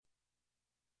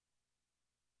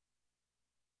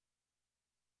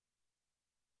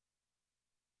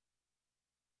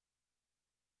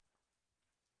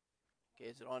Okay,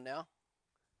 is it on now?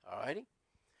 All righty.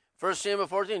 1 Samuel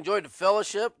 14, enjoyed the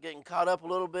fellowship, getting caught up a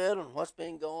little bit on what's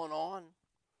been going on.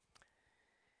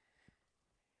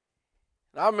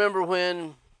 And I remember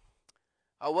when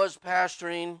I was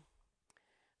pastoring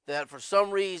that for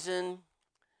some reason,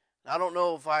 I don't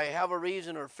know if I have a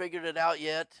reason or figured it out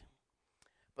yet,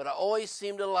 but I always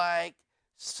seem to like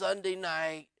Sunday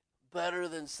night better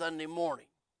than Sunday morning.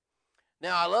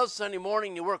 Now, I love Sunday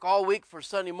morning. You work all week for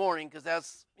Sunday morning because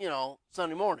that's,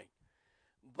 Sunday morning.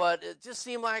 But it just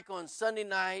seemed like on Sunday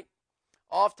night,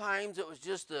 oftentimes it was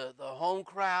just the home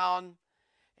crowd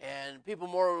and people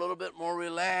a little bit more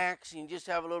relaxed. And you just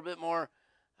have a little bit more,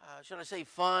 should I say,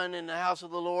 fun in the house of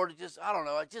the Lord. I don't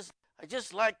know. I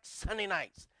just like Sunday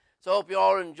nights. So I hope you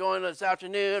all are enjoying this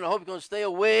afternoon. I hope you're going to stay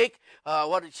awake.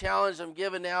 What a challenge I'm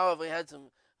giving now. If we had some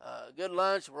good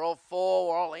lunch, we're all full,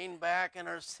 we're all leaning back in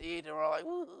our seat, and we're all like,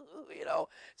 woo,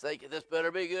 it's like, this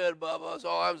better be good, Bubba, that's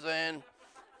all I'm saying,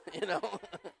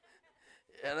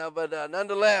 but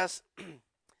nonetheless,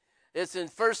 it's in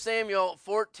 1 Samuel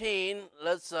 14.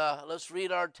 Let's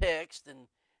read our text, and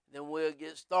then we'll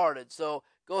get started. So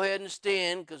go ahead and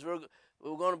stand, because we're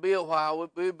going to be a while.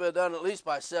 We've been done at least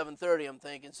by 7:30, I'm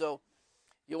thinking. So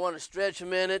you want to stretch a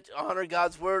minute, honor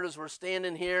God's word as we're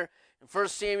standing here in 1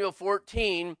 Samuel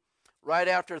 14, right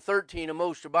after 13 in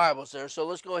most of your Bibles there. So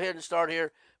let's go ahead and start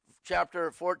here,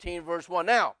 chapter 14, verse 1.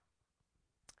 Now,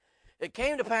 it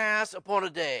came to pass upon a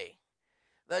day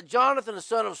that Jonathan the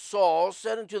son of Saul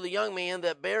said unto the young man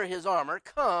that bare his armor,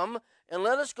 Come, and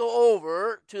let us go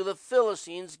over to the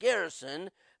Philistines' garrison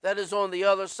that is on the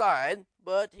other side.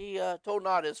 But he told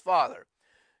not his father.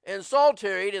 And Saul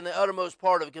tarried in the uttermost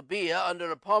part of Gibeah under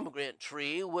the pomegranate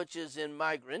tree, which is in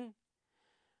Migron,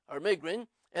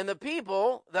 and the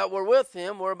people that were with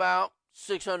him were about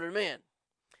 600 men.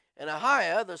 And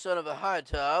Ahiah, the son of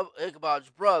Ahitub, Ichabod's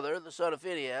brother, the son of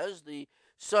Phinehas, the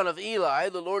son of Eli,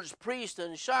 the Lord's priest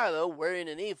in Shiloh, wearing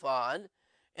an ephod,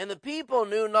 and the people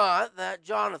knew not that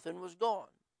Jonathan was gone.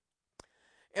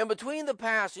 And between the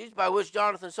passage by which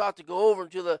Jonathan sought to go over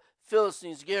to the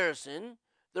Philistines' garrison,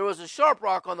 there was a sharp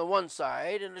rock on the one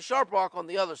side, and a sharp rock on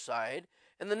the other side,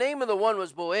 and the name of the one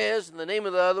was Boaz, and the name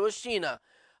of the other was Sheena.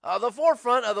 The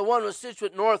forefront of the one was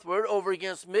situate northward over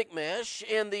against Michmash,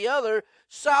 and the other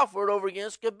southward over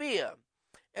against Gibeah.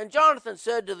 And Jonathan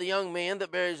said to the young man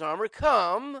that bare his armor,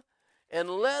 Come,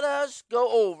 and let us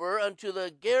go over unto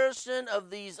the garrison of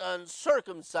these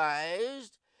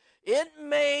uncircumcised. It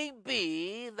may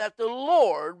be that the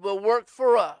Lord will work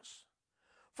for us.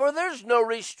 For there's no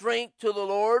restraint to the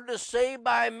Lord to save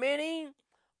by many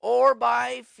or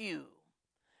by few.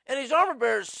 And his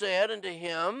armor-bearer said unto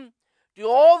him, Do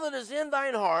all that is in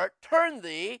thine heart, turn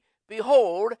thee,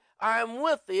 behold, I am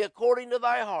with thee according to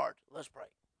thy heart. Let's pray.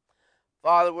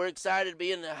 Father, we're excited to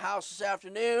be in the house this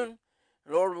afternoon.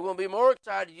 Lord, we're going to be more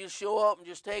excited to just show up and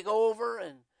just take over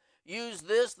and use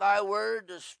this, thy word,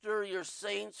 to stir your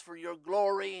saints for your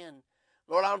glory. And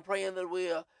Lord, I'm praying that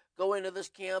we go into this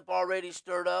camp already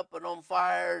stirred up and on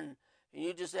fire, and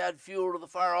you just add fuel to the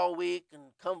fire all week. And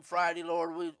come Friday,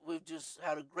 Lord, we've just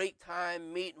had a great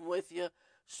time meeting with you.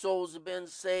 Souls have been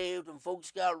saved, and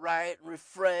folks got right and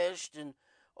refreshed. And,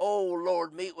 oh,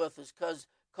 Lord, meet with us,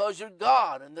 because you're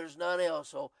God, and there's none else.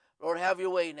 So, Lord, have your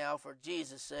way now for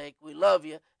Jesus' sake. We love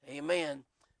you. Amen.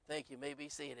 Thank you. You may be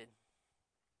seated.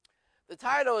 The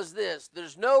title is this: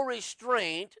 There's no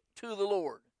restraint to the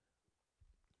Lord.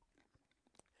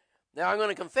 Now, I'm going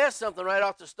to confess something right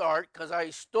off the start, because I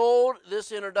stole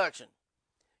this introduction,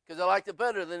 because I liked it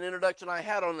better than the introduction I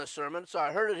had on this sermon. So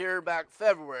I heard it here back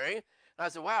February, and I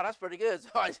said, wow, that's pretty good. So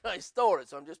I stole it,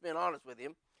 so I'm just being honest with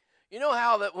you. You know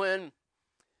how that when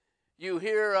you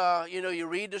hear, you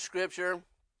read the scripture,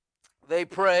 they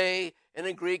pray, and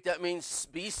in Greek that means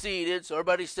be seated, so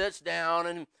everybody sits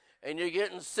down, and you're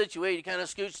getting situated. You kind of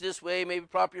scooch this way, maybe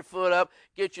prop your foot up,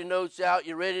 get your notes out,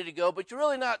 you're ready to go, but you're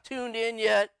really not tuned in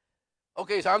yet.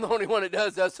 Okay, so I'm the only one that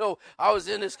does that. So I was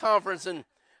in this conference, and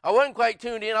I wasn't quite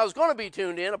tuned in. I was going to be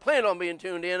tuned in. I planned on being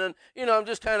tuned in, and, I'm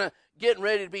just kind of getting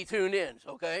ready to be tuned in,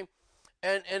 okay?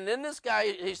 And then this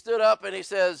guy, he stood up, and he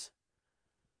says,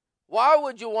 why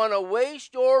would you want to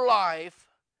waste your life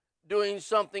doing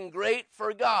something great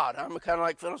for God? I'm kind of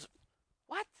like,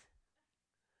 what?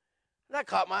 And that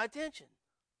caught my attention.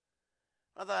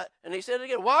 I thought, and he said it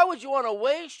again, why would you want to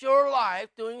waste your life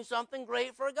doing something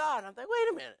great for God? I'm thinking,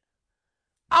 wait a minute.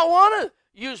 I want to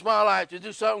use my life to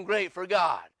do something great for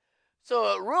God.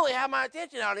 So it really had my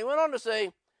attention now. And he went on to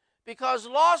say, because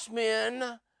lost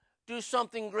men do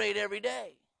something great every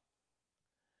day.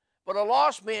 But a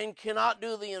lost man cannot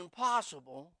do the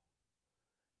impossible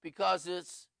because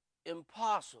it's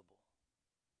impossible.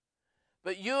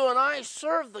 But you and I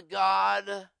serve the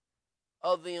God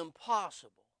of the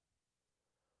impossible.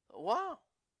 Wow.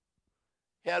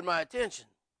 Had my attention.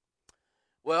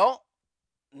 Well,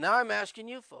 now I'm asking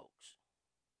you folks.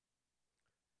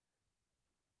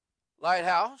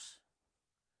 Lighthouse,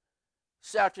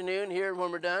 this afternoon here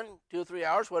when we're done, 2 or 3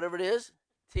 hours, whatever it is,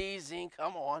 teasing,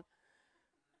 come on.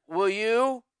 What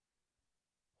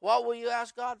will you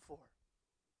ask God for?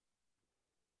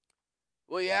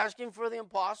 Will you ask Him for the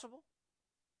impossible?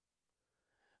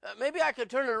 Maybe I could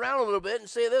turn it around a little bit and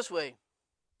say it this way.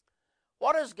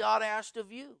 What has God asked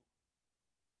of you?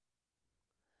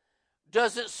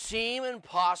 Does it seem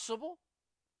impossible?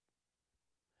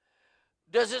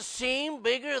 Does it seem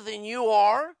bigger than you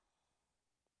are?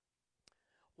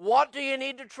 What do you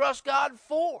need to trust God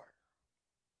for?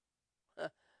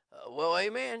 Well,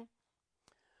 amen.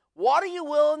 What are you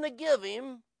willing to give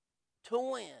Him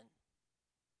to win?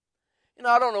 You know,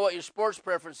 I don't know what your sports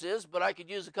preference is, but I could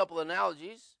use a couple of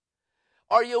analogies.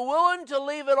 Are you willing to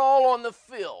leave it all on the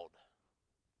field?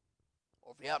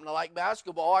 Or if you happen to like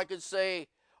basketball, I could say,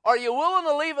 are you willing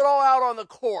to leave it all out on the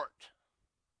court?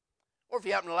 Or if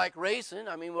you happen to like racing,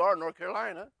 I mean, we are in North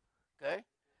Carolina, okay?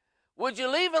 Would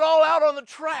you leave it all out on the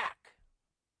track?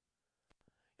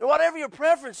 And whatever your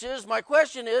preference is, my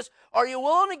question is, are you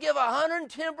willing to give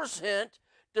 110%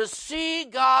 to see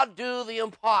God do the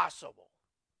impossible?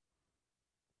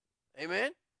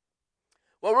 Amen?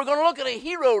 Well, we're going to look at a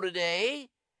hero today.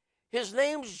 His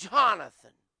name's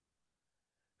Jonathan,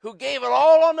 who gave it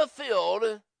all on the field,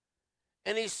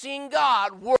 and he's seen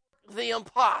God work the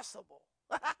impossible.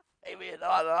 Amen.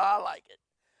 I like it.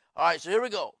 All right, so here we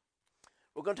go.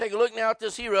 We're going to take a look now at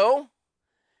this hero.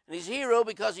 And he's a hero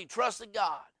because he trusted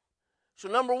God. So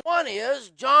number one is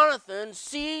Jonathan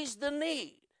sees the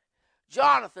need.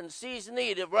 Jonathan sees the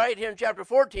need. Right here in chapter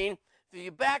 14, if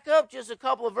you back up just a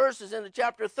couple of verses into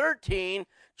chapter 13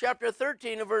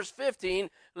 and verse 15,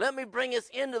 let me bring us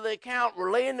into the account.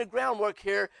 We're laying the groundwork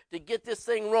here to get this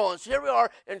thing rolling. So here we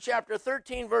are in chapter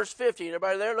 13, verse 15.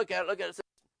 Everybody there? Look at it.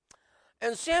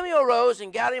 And Samuel rose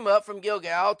and got him up from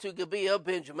Gilgal to Gibeah of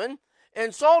Benjamin,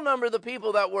 and Saul numbered the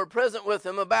people that were present with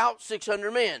him, about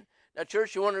 600 men. Now,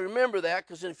 church, you want to remember that,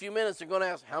 because in a few minutes they're going to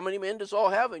ask, how many men does Saul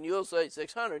have? And you'll say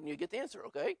 600, and you get the answer,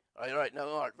 okay? All right, now,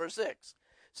 all right, verse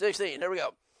 16, there we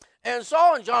go. And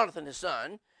Saul and Jonathan his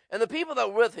son, and the people that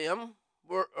were with him,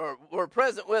 were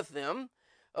present with them,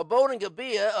 abode in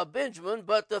Gibeah of Benjamin,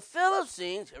 but the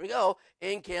Philistines, here we go,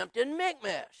 encamped in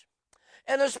Michmash.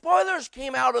 And the spoilers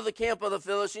came out of the camp of the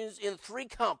Philistines in 3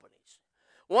 companies.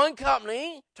 One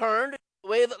company turned the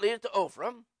way that leadeth to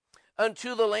Ophrah,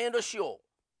 unto the land of Sheol.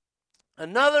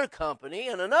 Another company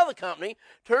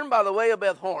turned by the way of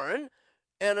Beth-horon,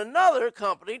 and another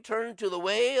company turned to the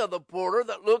way of the border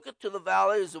that looketh to the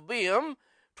valley of Zeboim,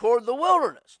 toward the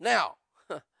wilderness. Now,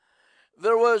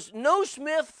 there was no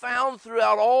smith found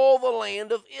throughout all the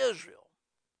land of Israel.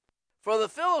 For the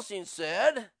Philistines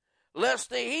said, lest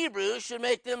the Hebrews should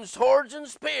make them swords and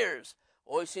spears.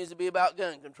 Always seems to be about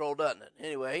gun control, doesn't it?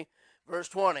 Anyway, verse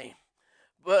 20.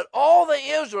 But all the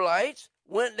Israelites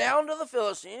went down to the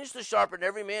Philistines to sharpen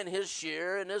every man his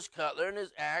shear and his cutler and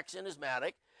his axe and his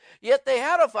mattock. Yet they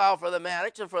had a file for the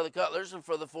mattocks and for the cutlers and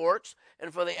for the forks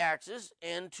and for the axes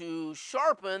and to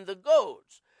sharpen the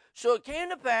goads. So it came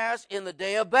to pass in the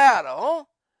day of battle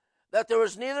that there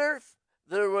was neither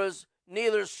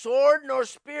sword nor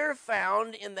spear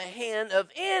found in the hand of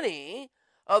any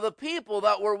of the people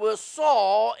that were with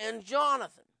Saul and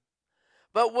Jonathan.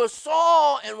 But with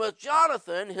Saul and with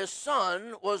Jonathan, his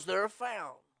son, was there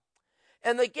found.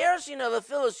 And the garrison of the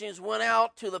Philistines went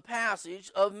out to the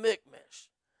passage of Michmash.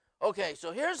 Okay,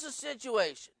 so here's the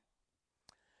situation.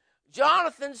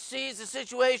 Jonathan sees the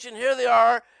situation. Here they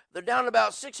are. They're down to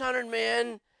about 600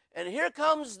 men. And here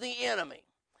comes the enemy.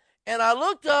 And I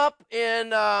looked up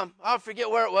in, I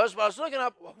forget where it was, but I was looking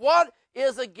up, what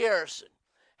is a garrison?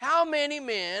 How many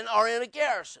men are in a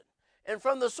garrison? And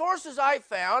from the sources I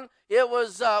found, it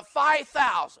was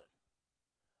 5,000.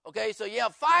 Okay, so you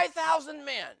have 5,000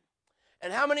 men.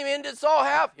 And how many men did Saul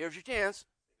have? Here's your chance.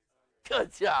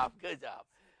 Good job, good job.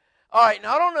 All right,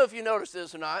 now I don't know if you noticed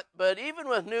this or not, but even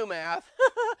with new math,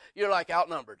 you're like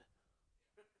outnumbered.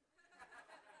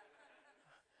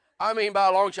 I mean, by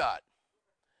a long shot.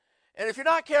 And if you're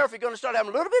not careful, you're going to start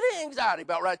having a little bit of anxiety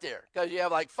about right there, because you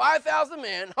have like 5,000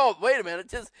 men. Oh, wait a minute,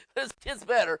 this gets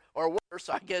better, or worse,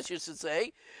 I guess you should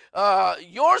say.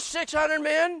 Your 600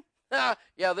 men,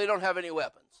 yeah, they don't have any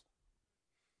weapons.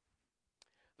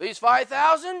 These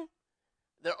 5,000,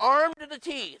 they're armed to the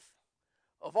teeth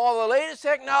of all the latest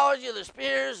technology of the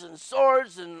spears and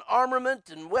swords and armament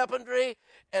and weaponry,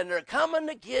 and they're coming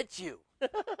to get you.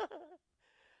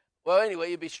 Well,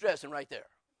 anyway, you'd be stressing right there.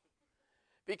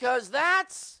 Because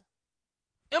that's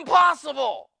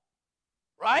impossible,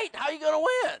 right? How are you going to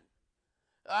win?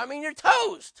 I mean, you're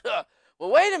toast.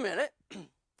 Well, wait a minute.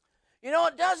 You know,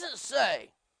 it doesn't say.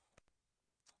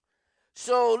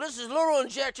 So this is a little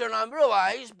injection, I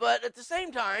realize, but at the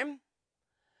same time,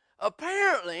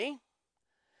 apparently,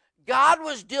 God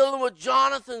was dealing with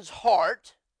Jonathan's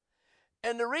heart,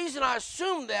 and the reason I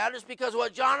assume that is because of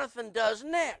what Jonathan does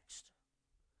next.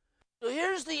 So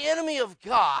here's the enemy of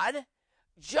God.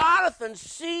 Jonathan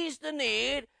sees the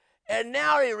need, and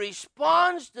now he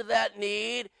responds to that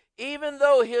need, even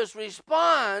though his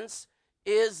response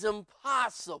is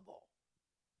impossible.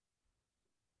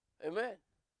 Amen.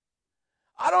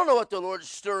 I don't know what the Lord's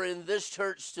stirring this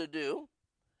church to do,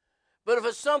 but if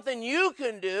it's something you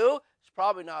can do, it's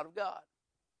probably not of God.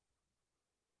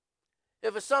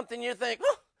 If it's something you think,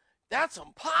 oh, that's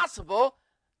impossible,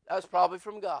 that's probably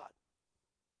from God.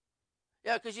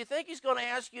 Yeah, because you think he's going to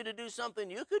ask you to do something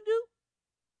you could do?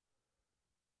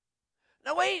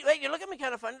 Now, wait, you look at me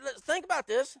kind of funny. Think about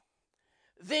this.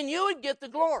 Then you would get the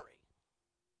glory.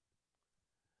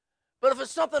 But if it's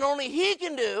something only he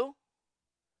can do,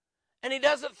 and he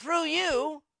does it through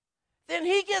you, then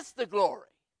he gets the glory.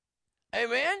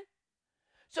 Amen?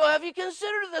 So have you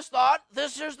considered this thought?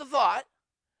 Here's the thought.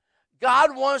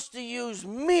 God wants to use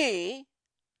me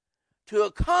to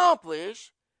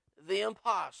accomplish the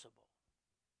impossible.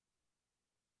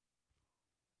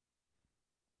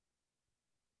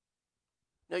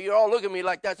 Now, you're all looking at me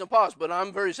like that's impossible, but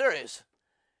I'm very serious.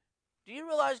 Do you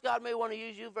realize God may want to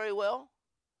use you very well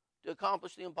to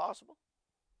accomplish the impossible?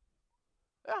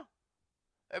 Yeah.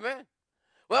 Amen.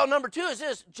 Well, number 2 is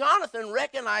this. Jonathan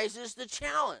recognizes the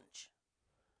challenge.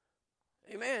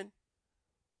 Amen.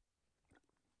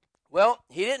 Well,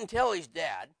 he didn't tell his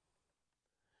dad,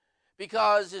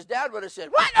 because his dad would have said,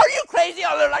 what, are you crazy?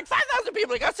 Oh, there are like 5,000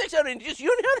 people. They got 600 and just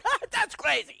you. That's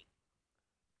crazy.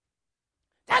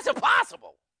 That's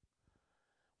impossible.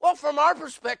 Well, from our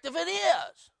perspective, it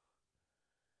is.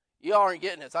 You aren't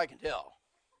getting this, I can tell.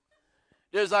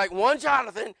 There's like one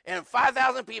Jonathan and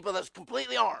 5,000 people that's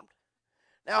completely armed.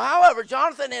 Now, however,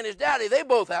 Jonathan and his daddy, they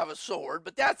both have a sword,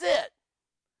 but that's it.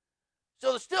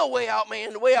 So they're still way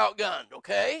outmanned, way outgunned,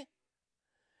 okay?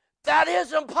 That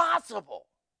is impossible.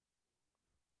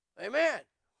 Amen.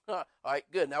 All right,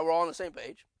 good. Now we're all on the same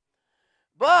page.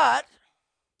 But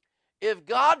if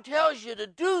God tells you to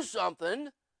do something,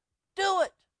 do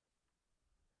it.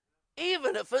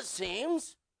 Even if it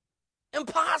seems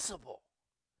impossible.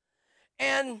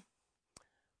 And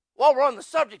while we're on the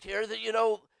subject here, that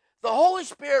the Holy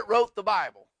Spirit wrote the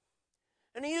Bible.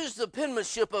 And he used the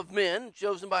penmanship of men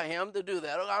chosen by him to do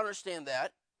that. I understand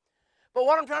that. But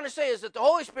what I'm trying to say is that the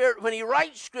Holy Spirit, when he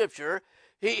writes Scripture,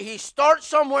 he starts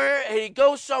somewhere, and he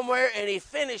goes somewhere, and he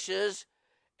finishes,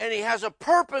 and he has a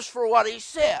purpose for what he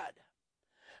said.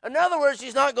 In other words,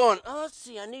 he's not going, oh, let's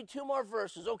see, I need 2 more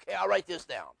verses. Okay, I'll write this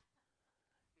down.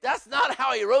 That's not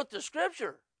how he wrote the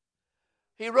Scripture.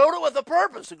 He wrote it with a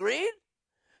purpose, agreed?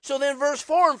 So then verse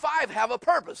 4 and 5 have a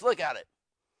purpose. Look at it.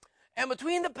 And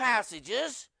between the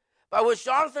passages by which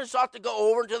Jonathan sought to go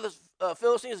over into the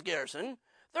Philistines' garrison,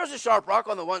 there's a sharp rock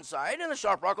on the one side and a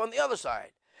sharp rock on the other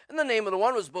side. And the name of the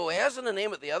one was Boaz, and the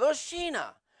name of the other was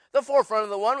Sheena. The forefront of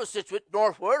the one was situate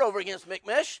northward over against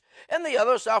Michmash, and the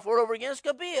other southward over against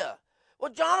Gibeah.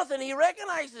 Well, Jonathan, he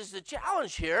recognizes the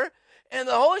challenge here, and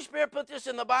the Holy Spirit put this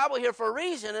in the Bible here for a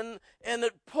reason, and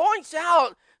it points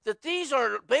out that these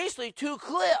are basically 2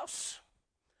 cliffs.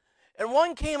 And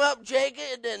one came up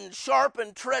jagged and sharp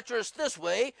and treacherous this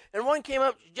way, and one came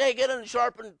up jagged and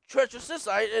sharp and treacherous this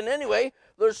side. And anyway,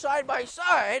 they're side by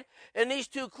side, and these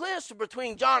 2 cliffs are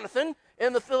between Jonathan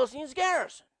and the Philistines'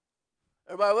 garrison.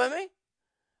 Everybody with me?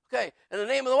 Okay, and the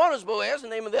name of the one was Boaz, the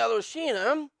name of the other was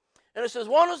Sheena, and it says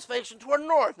one was facing toward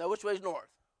north. Now, which way is north?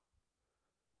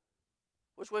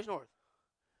 Which way is north?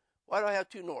 Why do I have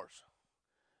 2 norths?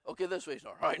 Okay, this way's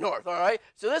north. All right, north. All right.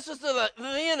 So this is the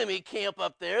enemy camp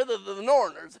up there, the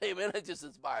northerners. Amen.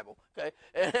 It's Bible. Okay,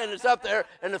 and it's up there,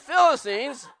 and the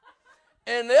Philistines,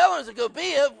 and the other ones that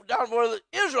Gibeah down where the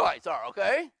Israelites are.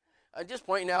 Okay, I'm just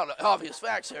pointing out obvious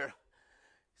facts here.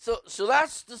 So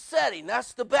that's the setting.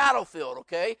 That's the battlefield.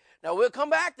 Okay. Now we'll come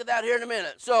back to that here in a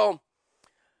minute. So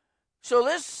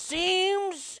this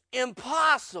seems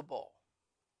impossible.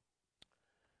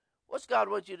 What's God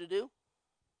want you to do?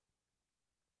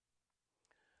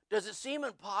 Does it seem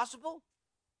impossible?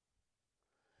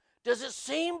 Does it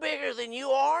seem bigger than you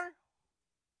are?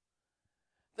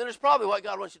 Then it's probably what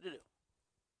God wants you to do.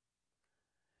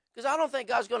 Because I don't think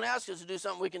God's going to ask us to do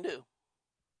something we can do.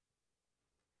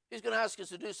 He's going to ask us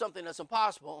to do something that's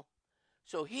impossible,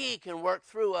 so he can work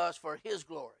through us for his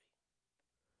glory.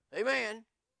 Amen.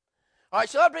 All right,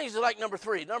 so that brings us to like number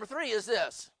 3. Number 3 is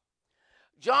this.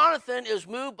 Jonathan is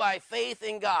moved by faith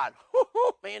in God.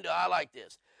 Man, do I like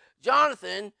this.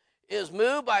 Jonathan is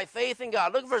moved by faith in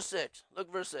God. Look at verse 6. Look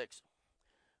at verse 6.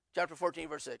 Chapter 14,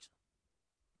 verse 6.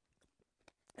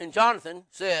 And Jonathan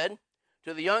said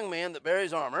to the young man that bare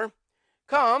his armor,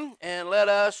 come and let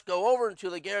us go over into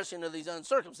the garrison of these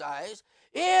uncircumcised.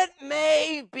 It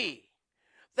may be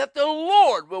that the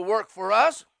Lord will work for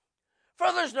us,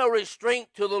 for there's no restraint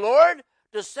to the Lord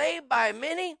to save by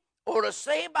many or to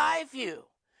save by few.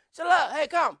 So, hey,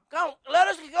 come, let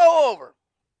us go over.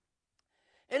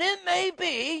 And it may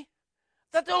be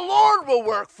that the Lord will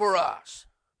work for us.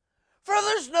 For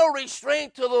there's no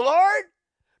restraint to the Lord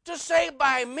to save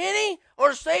by many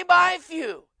or save by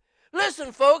few.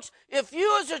 Listen, folks, if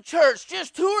you as a church,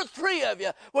 just 2 or 3 of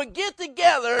you, would get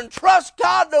together and trust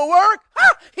God to work,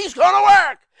 he's going to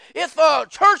work. If a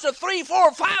church of 300,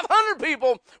 400, 500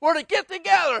 people were to get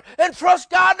together and trust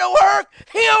God to work,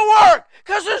 he'll work,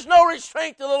 because there's no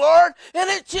restraint to the Lord, and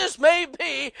it just may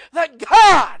be that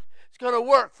God is going to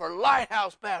work for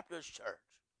Lighthouse Baptist Church.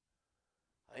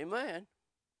 Amen.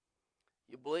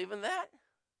 You believe in that?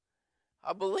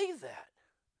 I believe that.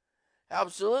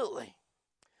 Absolutely.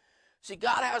 See,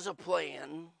 God has a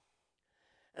plan,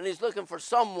 and he's looking for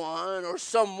someone or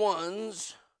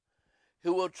someones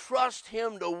who will trust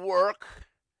him to work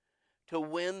to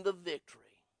win the victory.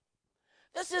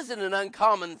 This isn't an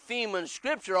uncommon theme in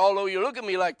Scripture, although you look at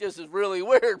me like this is really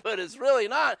weird, but it's really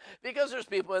not, because there's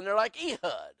people in there like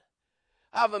Ehud.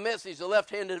 I've admit he's the left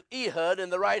hand of Ehud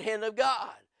and the right hand of God.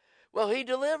 Well, he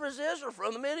delivers Israel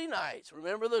from the Midianites.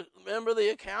 Remember the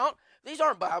account? These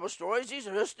aren't Bible stories. These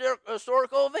are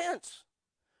historical events.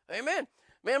 Amen.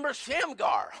 Remember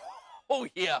Shamgar? Oh,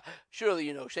 yeah. Surely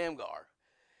you know Shamgar.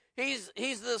 He's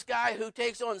this guy who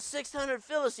takes on 600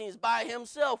 Philistines by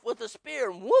himself with a spear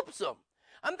and whoops them.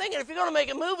 I'm thinking, if you're going to make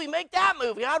a movie, make that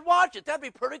movie. I'd watch it. That'd be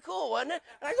pretty cool, wouldn't it?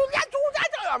 And I go,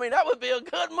 I mean, that would be a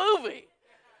good movie.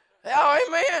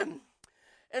 Oh, amen.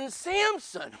 And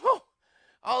Samson,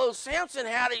 although Samson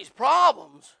had these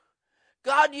problems,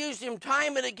 God used him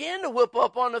time and again to whip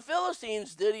up on the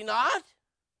Philistines, did he not?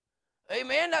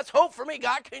 Amen. That's hope for me.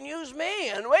 God can use me.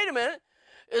 And wait a minute.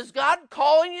 Is God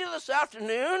calling you this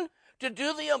afternoon to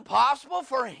do the impossible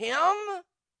for him?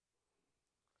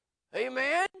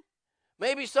 Amen.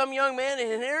 Maybe some young man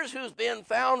in here who's been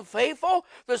found faithful,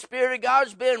 the Spirit of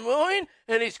God's been moving,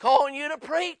 and he's calling you to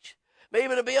preach.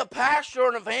 Maybe to be a pastor or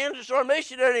an evangelist or a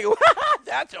missionary. And you go,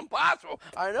 that's impossible.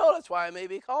 I know, that's why I may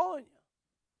be calling you.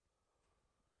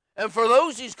 And for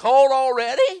those he's called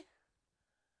already,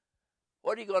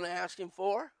 what are you going to ask him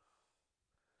for?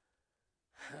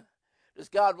 Does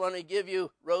God want to give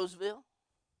you Roseville?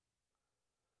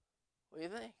 What do you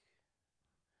think?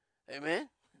 Amen?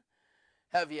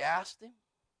 Have you asked him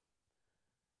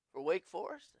for Wake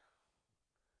Forest?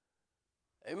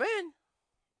 Amen.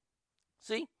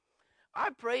 See, I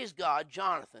praise God,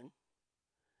 Jonathan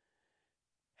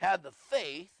had the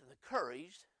faith and the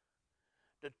courage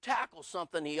to tackle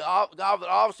something God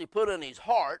obviously put in his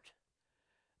heart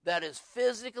that is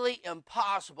physically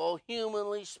impossible,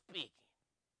 humanly speaking.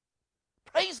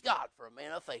 Praise God for a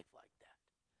man of faith like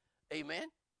that. Amen.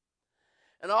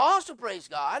 And I also praise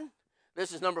God,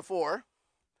 this is number 4,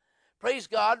 praise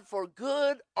God for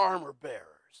good armor bearers.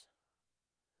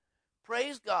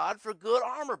 Praise God for good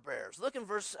armor bearers. Look in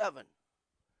verse 7.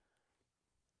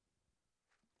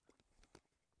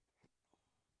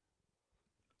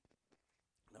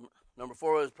 Number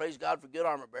 4 is praise God for good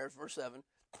armor bearers, verse 7.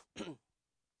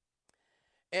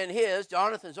 And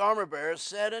Jonathan's armor bearers,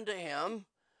 said unto him,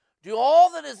 do all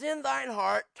that is in thine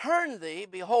heart, turn thee,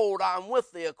 behold, I am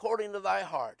with thee according to thy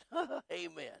heart.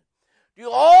 Amen. Do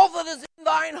all that is in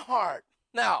thine heart.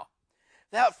 Now,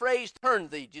 that phrase, turn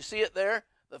thee, do you see it there?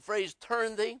 The phrase,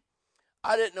 turn thee.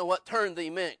 I didn't know what turn thee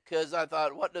meant, because I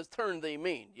thought, what does turn thee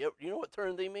mean? You know what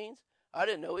turn thee means? I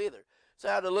didn't know either. So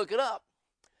I had to look it up.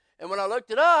 And when I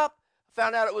looked it up, I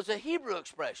found out it was a Hebrew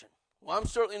expression. Well, I'm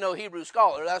certainly no Hebrew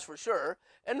scholar, that's for sure.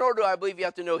 And nor do I believe you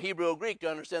have to know Hebrew or Greek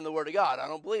to understand the Word of God. I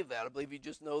don't believe that. I believe you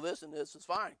just know this and this is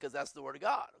fine, because that's the Word of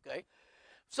God, okay?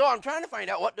 So I'm trying to find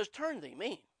out, what does turn thee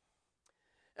mean?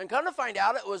 And come to find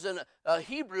out, it was a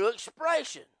Hebrew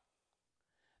expression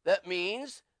that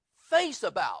means face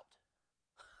about.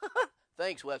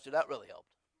 Thanks, Webster. That really helped.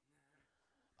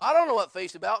 I don't know what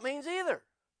face about means either.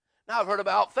 Now, I've heard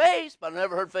about face, but I've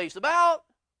never heard face about.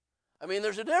 I mean,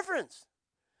 there's a difference.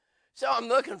 So I'm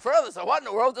looking further. So what in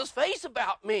the world does face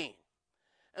about mean?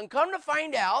 And come to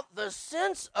find out, the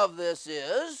sense of this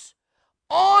is,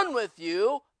 on with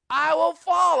you, I will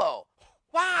follow.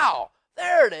 Wow,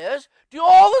 there it is. Do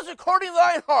all this according to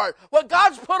thine heart. What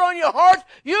God's put on your heart,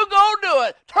 you go do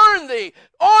it. Turn thee,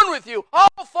 on with you,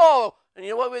 I'll follow. And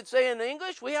you know what we'd say in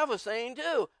English? We have a saying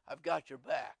too. I've got your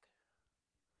back.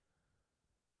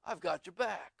 I've got your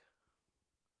back.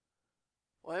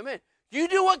 Wait a minute. You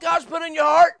do what God's put in your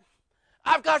heart,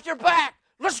 I've got your back.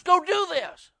 Let's go do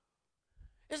this.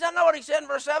 Is that not what he said in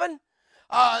verse 7?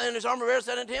 And his armor bearer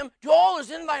said unto him, do all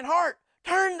is in thine heart.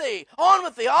 Turn thee, on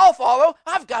with thee, I'll follow.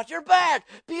 I've got your back.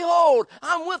 Behold,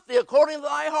 I'm with thee according to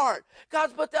thy heart.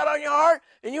 God's put that on your heart,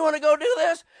 and you want to go do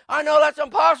this? I know that's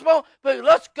impossible, but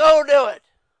let's go do it.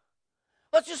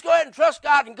 Let's just go ahead and trust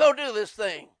God and go do this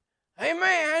thing.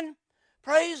 Amen.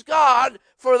 Praise God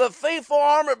for the faithful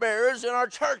armor bearers in our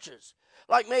churches.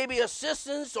 Like maybe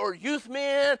assistants or youth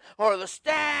men or the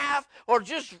staff or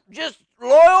just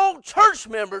loyal church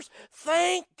members.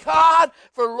 Thank God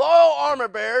for loyal armor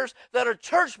bearers that are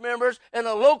church members in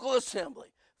a local assembly.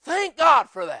 Thank God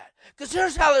for that. Because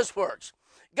here's how this works.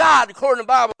 God, according to the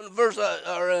Bible, in verse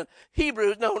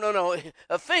Hebrews,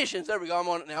 Ephesians, there we go, I'm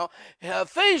on it now.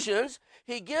 Ephesians,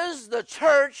 he gives the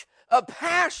church a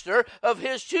pastor of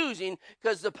his choosing,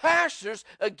 because the pastor's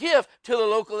a gift to the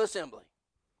local assembly.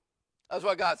 That's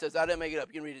what God says. I didn't make it up.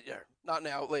 You can read it there. Not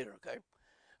now, later, okay?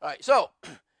 All right, so,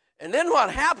 and then what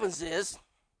happens is,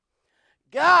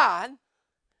 God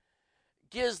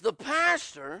gives the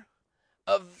pastor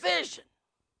a vision.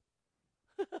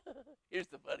 Here's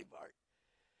the funny part.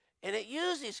 And it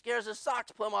usually scares the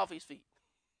socks plumb off his feet.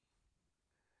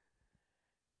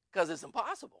 Because it's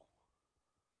impossible.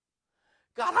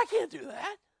 God, I can't do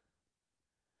that.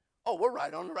 Oh, we're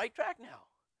right on the right track now.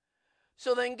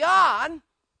 So then God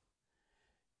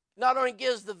not only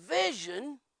gives the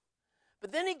vision,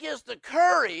 but then he gives the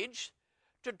courage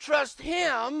to trust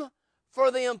him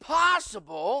for the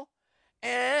impossible,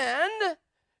 and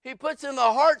he puts in the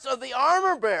hearts of the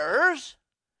armor bearers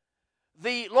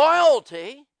the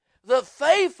loyalty, the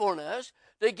faithfulness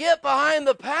to get behind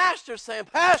the pastor saying,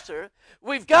 Pastor,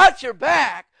 we've got your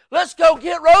back. Let's go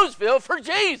get Roseville for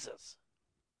Jesus.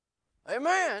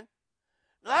 Amen.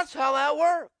 That's how that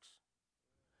works.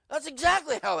 That's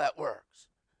exactly how that works.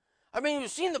 I mean,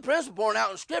 you've seen the principle borne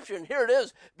out in Scripture, and here it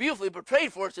is, beautifully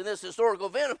portrayed for us in this historical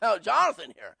event about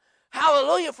Jonathan here.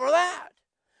 Hallelujah for that.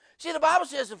 See, the Bible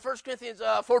says in 1 Corinthians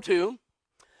 4:2,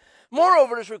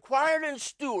 moreover, it is required in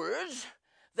stewards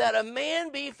that a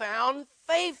man be found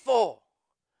faithful.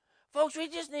 Folks, we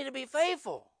just need to be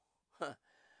faithful.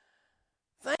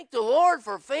 Thank the Lord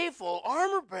for faithful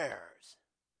armor bearers.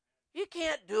 You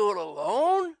can't do it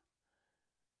alone.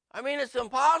 I mean, it's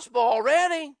impossible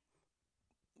already.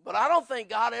 But I don't think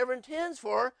God ever intends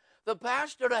for the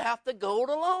pastor to have to go it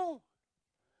alone.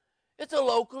 It's a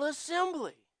local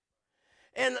assembly.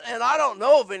 And I don't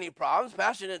know of any problems.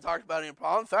 Pastor didn't talk about any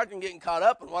problems. In fact, I'm getting caught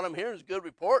up, and what I'm hearing is a good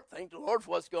report. Thank the Lord for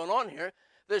what's going on here.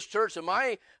 This church of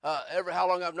mine, how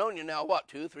long I've known you now,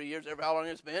 2, 3 years, how long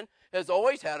it's been, has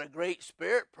always had a great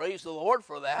spirit. Praise the Lord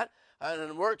for that.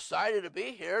 And we're excited to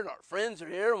be here, and our friends are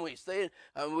here, and we stay,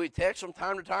 we text from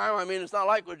time to time. I mean, it's not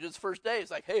like we're just first day.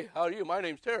 It's like, hey, how are you? My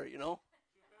name's Terry,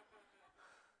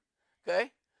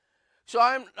 Okay? So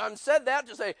I'm said that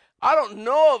to say, I don't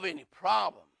know of any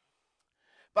problem.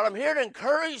 But I'm here to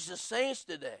encourage the saints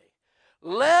today.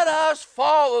 Let us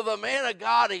follow the man of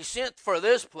God he sent for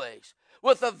this place,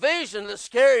 with a vision that's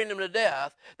scaring him to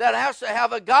death, that has to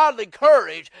have a godly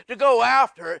courage to go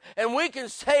after it. And we can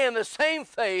say in the same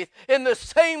faith, in the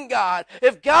same God,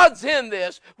 if God's in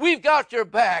this, we've got your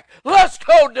back. Let's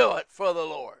go do it for the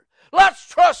Lord. Let's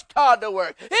trust God to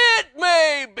work. It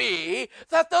may be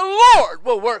that the Lord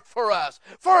will work for us.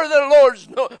 For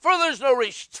there's no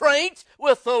restraint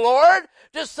with the Lord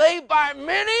to save by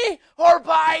many or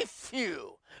by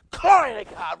few. Glory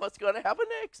to God. What's going to happen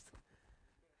next?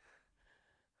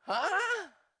 Huh?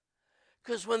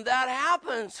 Because when that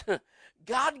happens,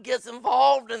 God gets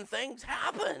involved and things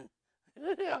happen.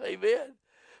 Amen.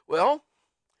 Well,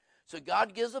 so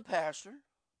God gives a pastor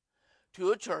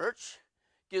to a church,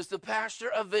 gives the pastor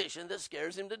a vision that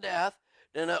scares him to death,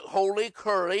 then a holy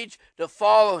courage to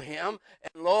follow him,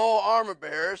 and loyal armor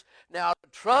bearers now to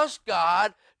trust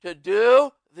God to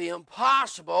do the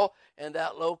impossible in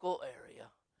that local area.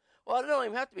 Well, it don't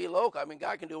even have to be local. I mean,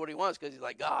 God can do what he wants because he's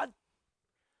like God.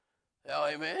 Oh,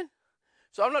 amen.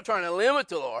 So I'm not trying to limit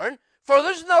the Lord, for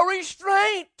there's no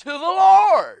restraint to the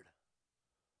Lord.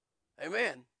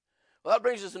 Amen. Well, that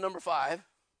brings us to number 5.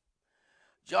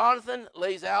 Jonathan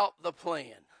lays out the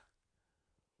plan.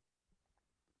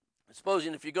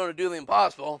 Supposing if you're going to do the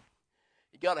impossible,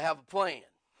 you got to have a plan.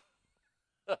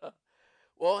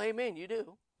 Well, amen, you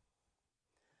do.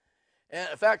 And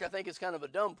in fact, I think it's kind of a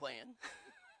dumb plan.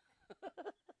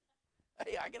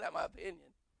 Hey, I can have my opinion.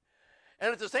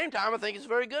 And at the same time, I think it's a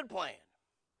very good plan.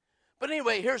 But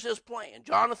anyway, here's his plan,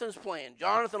 Jonathan's plan.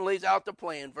 Jonathan lays out the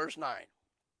plan, verse 9.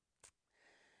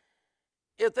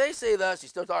 If they say thus, he's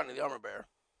still talking to the armor bearer.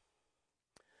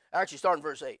 Actually, starting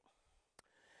verse 8.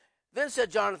 Then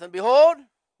said Jonathan, behold,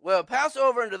 we'll pass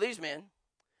over unto these men,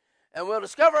 and we'll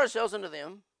discover ourselves unto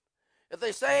them. If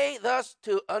they say thus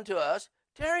unto us,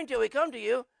 tarry till we come to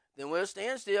you, then we'll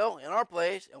stand still in our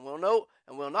place, and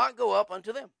we'll not go up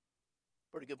unto them.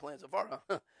 Pretty good plan so far,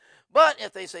 huh? But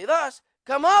if they say thus,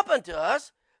 come up unto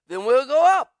us, then we'll go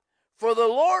up. For the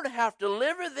Lord hath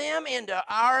delivered them into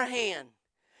our hand,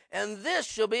 and this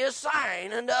shall be a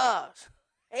sign unto us.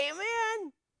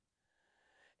 Amen.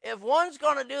 If one's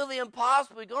going to do the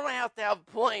impossible, we're going to have a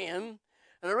plan.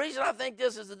 And the reason I think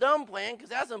this is a dumb plan, because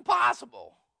that's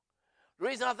impossible. The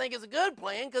reason I think it's a good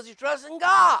plan, because you trust in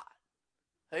God.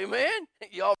 Amen?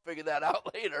 Y'all figure that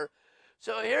out later.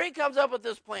 So here he comes up with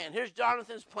this plan. Here's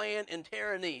Jonathan's plan in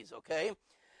Tyrannese, okay?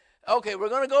 Okay, we're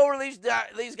going to go over these guys,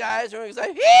 and we're going to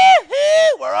say,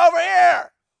 hee, we're over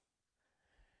here.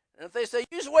 And if they say,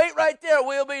 you just wait right there,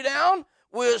 we'll be down,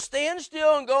 we'll stand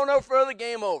still and go no further,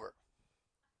 game over.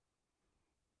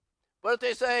 But if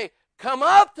they say, come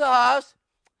up to us,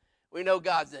 we know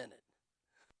God's in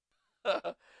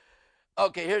it.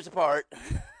 Okay, here's the part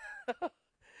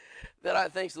that I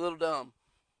think's a little dumb.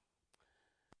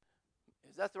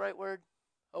 Is that the right word?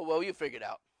 Oh, well, you figured it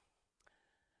out.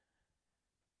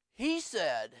 He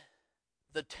said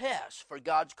the test for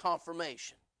God's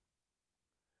confirmation,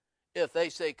 if they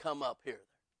say, come up here.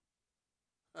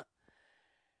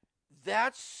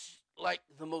 That's like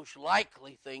the most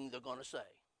likely thing they're going to say.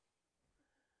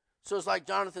 So it's like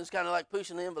Jonathan's kind of like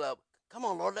pushing the envelope. Come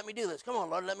on, Lord, let me do this. Come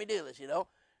on, Lord, let me do this, you know.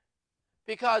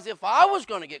 Because if I was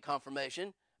going to get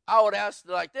confirmation, I would ask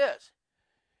like this.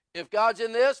 If God's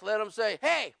in this, let them say,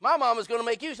 hey, my mama's going to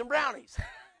make you some brownies.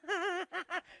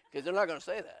 Because they're not going to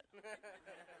say that.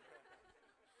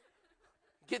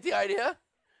 Get the idea?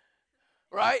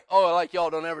 Right? Oh, like y'all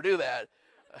don't ever do that.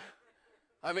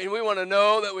 I mean, we want to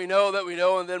know that we know that we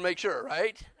know and then make sure,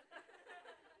 right?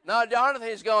 Now,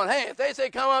 Jonathan's going, hey, if they say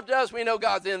come up to us, we know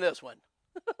God's in this one.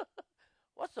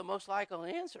 What's the most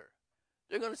likely answer?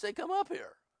 They're going to say come up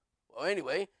here. Well,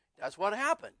 anyway, that's what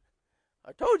happened.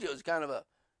 I told you it was kind of a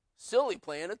silly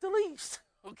plan at the least.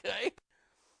 Okay?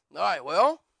 All right,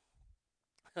 well,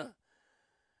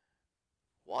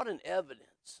 what an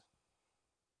evidence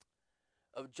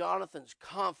of Jonathan's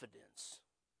confidence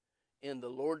in the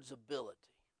Lord's ability.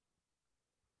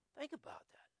 Think about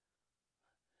that.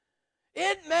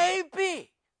 It may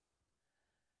be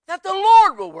that the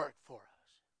Lord will work for us.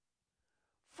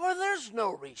 For there's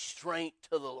no restraint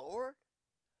to the Lord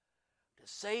to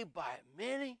save by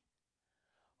many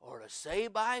or to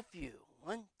save by few.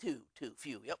 1, 2,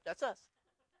 few. Yep, that's us.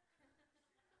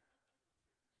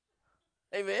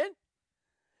 Amen?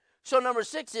 So number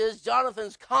 6 is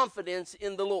Jonathan's confidence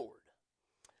in the Lord.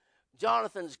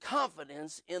 Jonathan's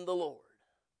confidence in the Lord.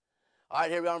 All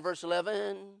right, here we are in verse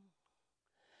 11.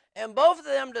 And both of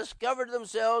them discovered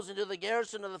themselves into the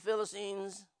garrison of the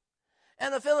Philistines.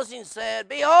 And the Philistines said,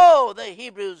 behold, the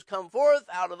Hebrews come forth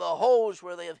out of the holes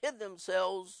where they have hid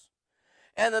themselves.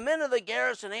 And the men of the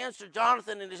garrison answered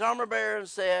Jonathan and his armor bearer and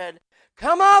said,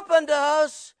 come up unto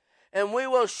us, and we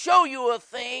will show you a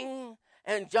thing.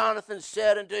 And Jonathan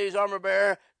said unto his armor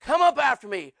bearer, come up after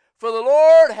me, for the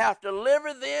Lord hath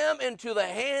delivered them into the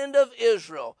hand of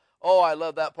Israel. Oh, I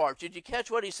love that part. Did you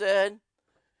catch what he said?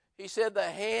 He said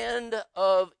the hand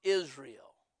of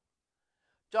Israel.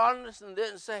 Jonathan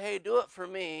didn't say, hey, do it for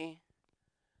me,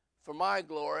 for my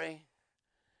glory,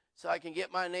 so I can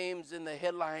get my names in the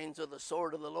headlines of the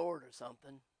sword of the Lord or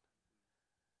something.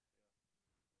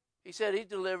 He said he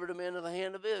delivered them into the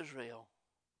hand of Israel.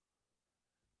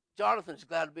 Jonathan's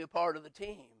glad to be a part of the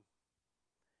team.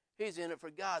 He's in it for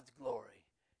God's glory.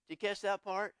 Did you catch that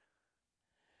part?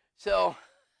 So,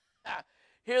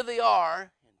 here they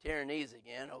are, in Tyrannese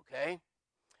again, okay?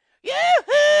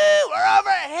 Yoo-hoo! We're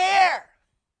over here!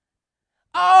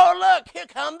 Oh, look, here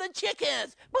come the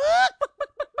chickens.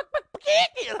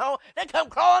 You know, they come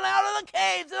crawling out of the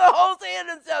caves, and the whole thing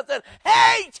themselves said,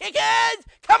 hey, chickens,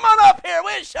 come on up here.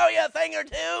 We'll show you a thing or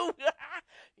two.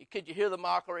 Could you hear the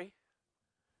mockery?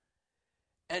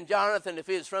 And Jonathan, if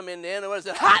he was from Indiana, would have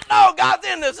said, hot no, God's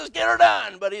in this, let's get her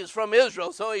done. But he was from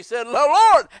Israel, so he said, the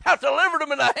Lord hath delivered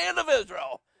him in the hand of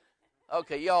Israel.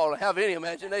 Okay, y'all don't have any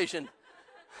imagination.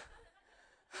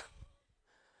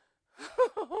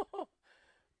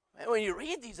 Man, when you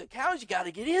read these accounts, you got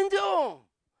to get into them.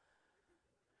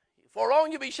 Before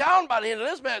long, you'll be shouting by the end of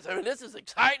this message. I mean, this is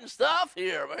exciting stuff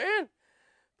here, man.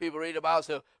 People read the Bible and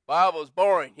say, Bible's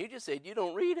boring. You just said you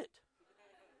don't read it.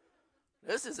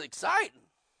 This is exciting.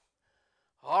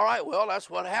 All right, well, that's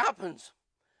what happens.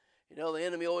 You know, the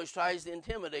enemy always tries to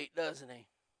intimidate, doesn't he?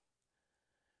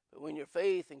 But when your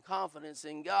faith and confidence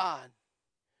in God,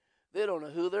 they don't know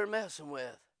who they're messing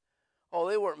with. Oh,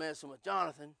 they weren't messing with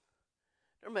Jonathan.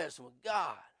 They're messing with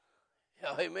God.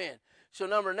 Yeah, amen. So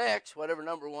whatever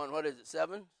number one, what is it,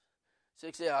 7?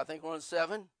 6, yeah, I think we're on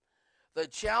 7. The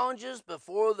challenges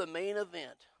before the main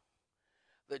event.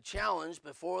 The challenge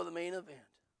before the main event.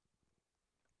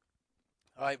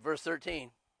 All right, verse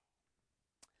 13.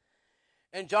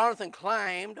 And Jonathan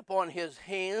climbed upon his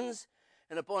hands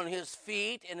and upon his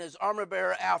feet, and his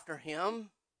armor-bearer after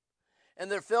him.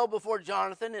 And there fell before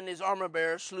Jonathan, and his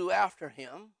armor-bearer slew after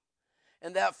him.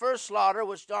 And that first slaughter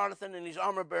which Jonathan and his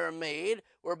armor-bearer made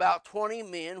were about 20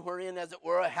 men, wherein, as it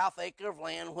were, a half acre of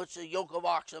land which a yoke of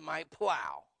oxen might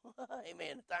plow.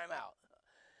 Amen. Time out.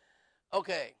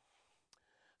 Okay.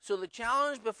 So the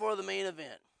challenge before the main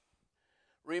event.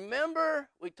 Remember,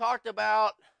 we talked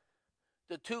about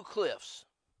the 2 cliffs.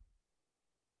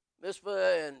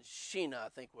 Mizpah and Sheena, I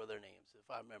think were their names, if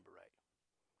I remember right.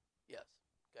 Yes.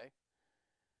 Okay.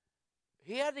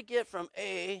 He had to get from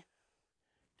A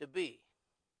to B.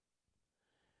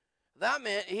 That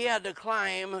meant he had to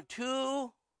climb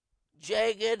 2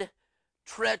 jagged,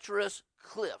 treacherous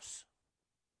cliffs.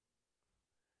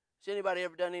 Has anybody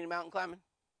ever done any mountain climbing?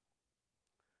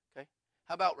 Okay.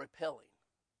 How about rappelling?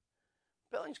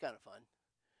 Rappelling's kind of fun.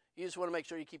 You just want to make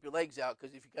sure you keep your legs out,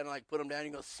 because if you kind of like put them down,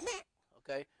 you go smack.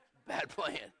 Okay, bad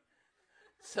plan.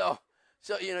 So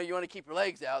you know, you want to keep your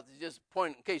legs out. Just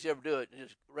point in case you ever do it.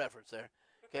 Just reference there.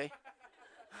 Okay.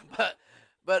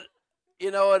 but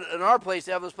you know, in our place,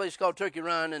 they have this place called Turkey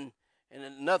Run, and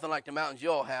nothing like the mountains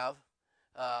you all have.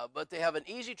 But they have an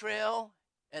easy trail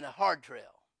and a hard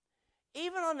trail.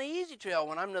 Even on the easy trail,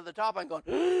 when I'm to the top, I'm going,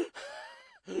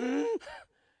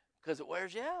 because it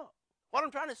wears you out. What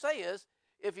I'm trying to say is,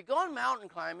 if you're going mountain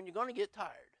climbing, you're going to get tired.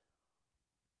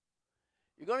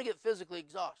 You're going to get physically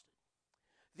exhausted.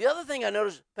 The other thing I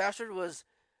noticed, Pastor, was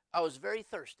I was very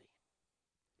thirsty.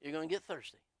 You're going to get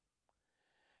thirsty.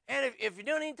 And if you're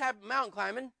doing any type of mountain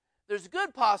climbing, there's a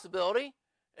good possibility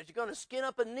that you're going to skin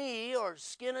up a knee or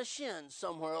skin a shin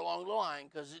somewhere along the line,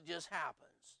 because it just happens.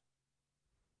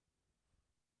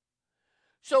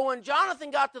 So when Jonathan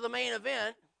got to the main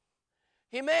event,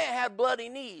 he may have had bloody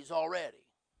knees already.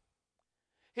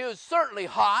 He was certainly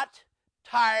hot,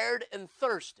 tired, and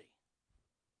thirsty.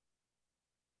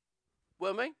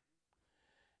 With me?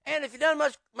 And if you've done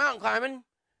much mountain climbing,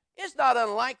 it's not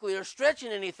unlikely, or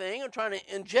stretching anything or trying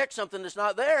to inject something that's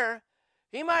not there,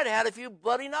 he might have had a few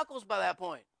bloody knuckles by that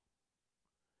point.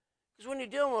 Because when you're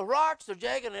dealing with rocks, they're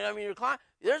jagged, and I mean, you're climbing,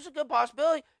 there's a good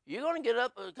possibility you're going to get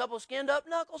up a couple skinned up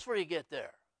knuckles before you get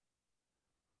there.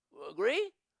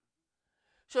 Agree?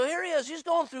 So here he is. He's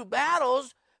going through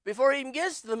battles before he even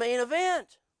gets to the main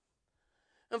event.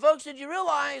 And folks, did you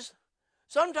realize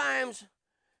sometimes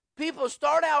people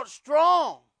start out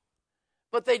strong,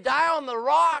 but they die on the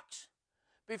rocks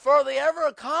before they ever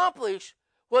accomplish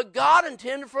what God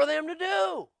intended for them to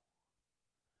do?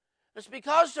 It's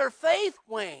because their faith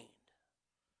waned.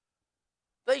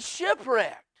 They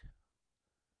shipwrecked.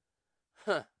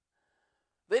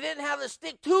 They didn't have the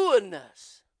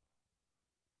stick-to-itiveness.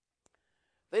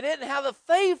 They didn't have the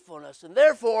faithfulness, and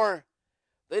therefore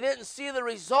they didn't see the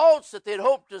results that they'd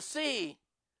hoped to see.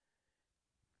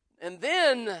 And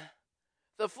then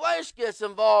the flesh gets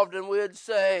involved, and we'd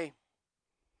say,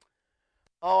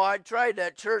 oh, I tried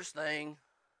that church thing.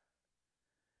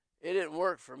 It didn't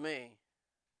work for me.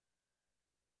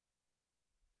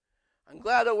 I'm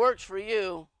glad it works for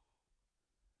you,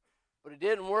 but it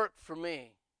didn't work for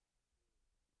me.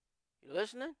 You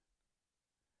listening?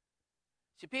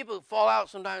 See, people fall out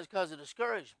sometimes because of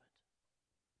discouragement.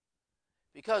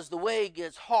 Because the way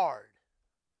gets hard.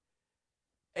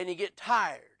 And you get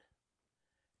tired.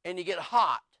 And you get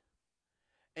hot.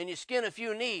 And you skin a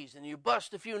few knees. And you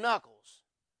bust a few knuckles.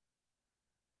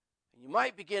 And you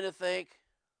might begin to think,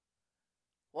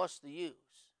 what's the use?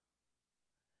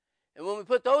 And when we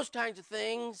put those kinds of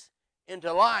things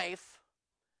into life,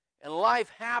 and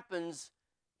life happens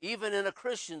even in a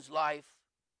Christian's life,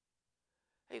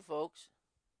 hey folks,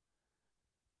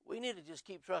 we need to just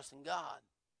keep trusting God.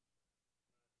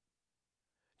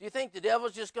 Do you think the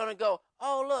devil's just going to go,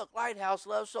 oh, look, Lighthouse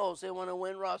loves souls. They want to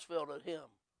win Rossville to him.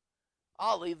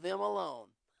 I'll leave them alone.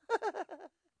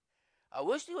 I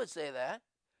wish he would say that.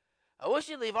 I wish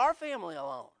he'd leave our family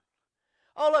alone.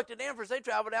 Oh, look, the Danfords, they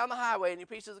travel down the highway and he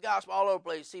preaches the gospel all over the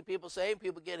place. See people saved,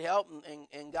 people get help,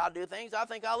 and God do things. I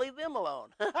think I'll leave them alone.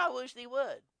 I wish he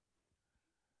would.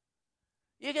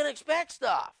 You can expect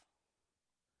stuff.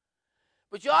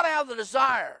 But you ought to have the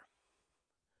desire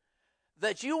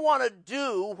that you want to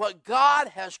do what God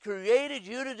has created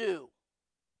you to do.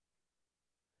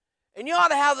 And you ought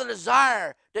to have the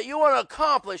desire that you want to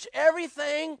accomplish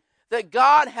everything that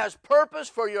God has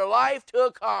purposed for your life to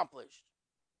accomplish.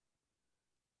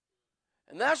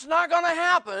 And that's not going to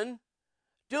happen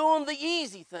doing the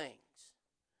easy things.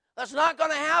 That's not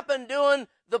going to happen doing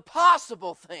the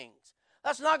possible things.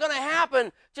 That's not going to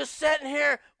happen just sitting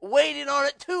here waiting on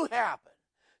it to happen.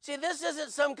 See, this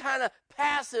isn't some kind of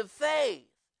passive faith.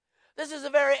 This is a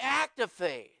very active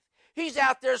faith. He's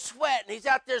out there sweating. He's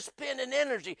out there spending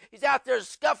energy. He's out there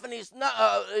scuffing his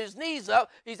knees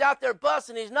up. He's out there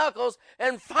busting his knuckles.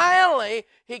 And finally,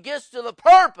 he gets to the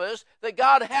purpose that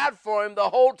God had for him the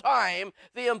whole time,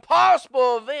 the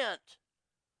impossible event.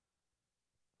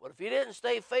 What if he didn't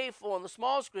stay faithful in the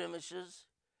small skirmishes?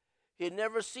 He'd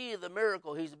never see the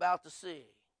miracle he's about to see.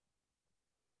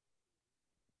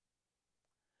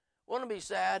 Wouldn't it be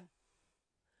sad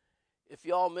if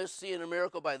y'all missed seeing a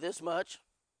miracle by this much?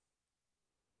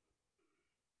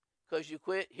 Because you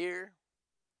quit here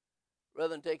rather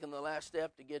than taking the last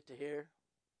step to get to here.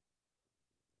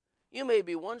 You may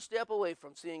be one step away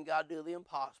from seeing God do the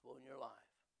impossible in your life.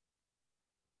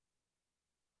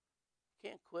 You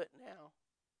can't quit now.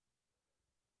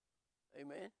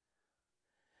 Amen.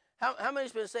 How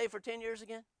many's been saved for 10 years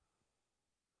again?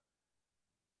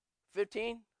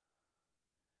 15?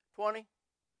 20?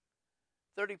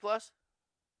 30 plus?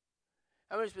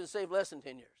 How many's been saved less than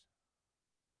 10 years?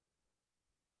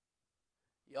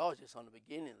 Y'all just on the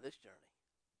beginning of this journey.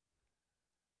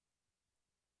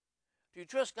 Do you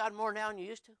trust God more now than you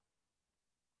used to?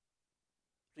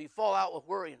 Do you fall out with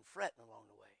worry and fretting along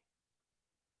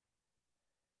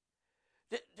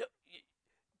the way?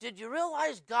 Did you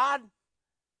realize God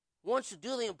wants to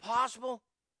do the impossible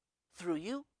through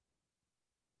you?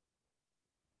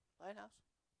 Lighthouse?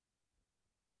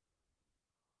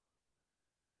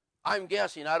 I'm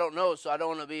guessing. I don't know, so I don't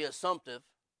want to be assumptive.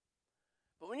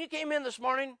 But when you came in this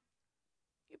morning,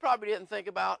 you probably didn't think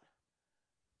about,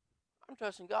 I'm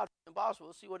trusting God for the impossible.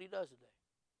 Let's see what he does today.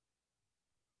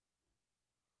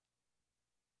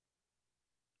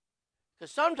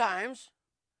 Because sometimes,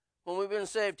 when we've been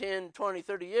saved 10, 20,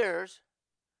 30 years,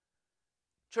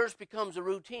 church becomes a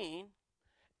routine,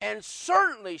 and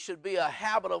certainly should be a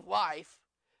habit of life.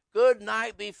 Good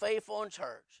night, be faithful in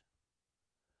church.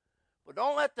 But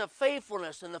don't let the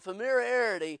faithfulness and the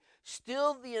familiarity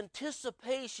steal the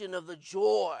anticipation of the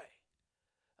joy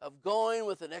of going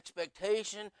with an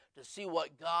expectation to see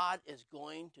what God is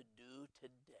going to do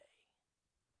today.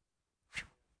 Whew.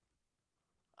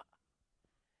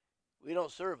 We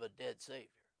don't serve a dead Savior.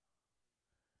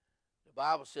 The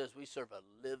Bible says we serve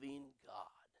a living God.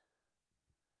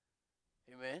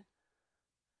 Amen?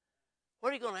 What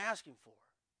are you going to ask him for?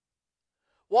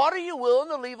 What are you willing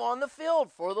to leave on the field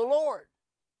for the Lord?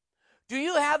 Do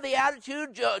you have the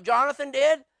attitude Jonathan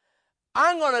did?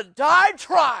 I'm going to die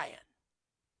trying.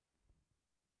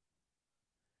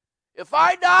 If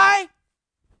I die,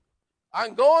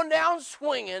 I'm going down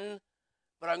swinging,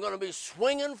 but I'm going to be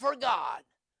swinging for God.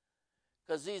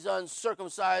 Because these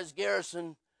uncircumcised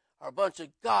garrison are a bunch of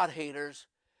God haters.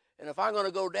 And if I'm going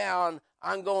to go down,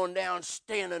 I'm going down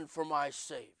standing for my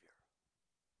Savior.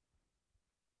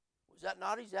 Was that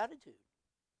not his attitude?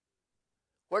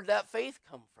 Where did that faith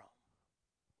come from?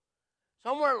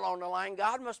 Somewhere along the line,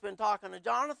 God must have been talking to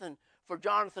Jonathan for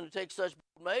Jonathan to take such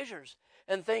measures.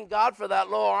 And thank God for that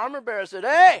low armor bearer said,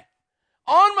 hey,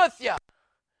 on with you.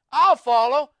 I'll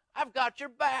follow. I've got your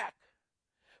back.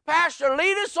 Pastor,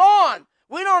 lead us on.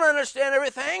 We don't understand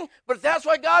everything, but if that's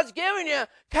what God's giving you,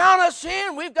 count us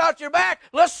in. We've got your back.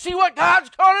 Let's see what God's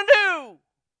going to do.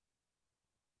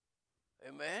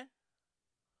 Amen.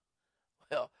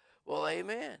 Well,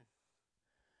 amen.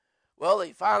 Well,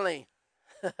 they finally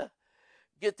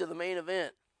get to the main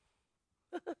event.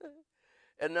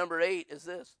 And number 8 is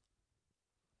this.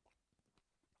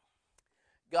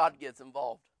 God gets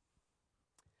involved.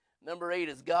 Number 8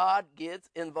 is God gets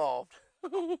involved.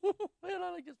 Man,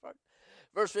 I like this part.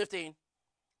 Verse 15.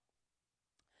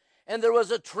 And there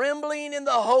was a trembling in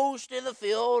the host in the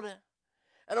field,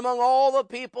 and among all the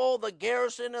people, the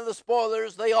garrison and the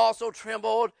spoilers, they also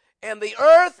trembled, and the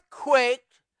earth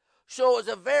quaked, so it was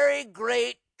a very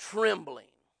great trembling.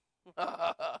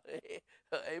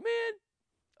 Amen.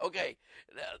 Okay,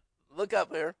 look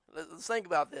up here. Let's think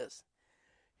about this.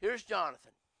 Here's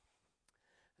Jonathan.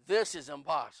 This is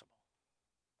impossible.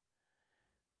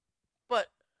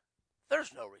 But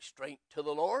there's no restraint to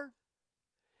the Lord.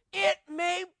 It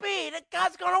may be that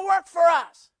God's going to work for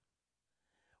us,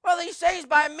 whether he saves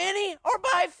by many or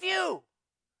by few.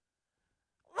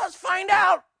 Let's find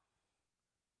out.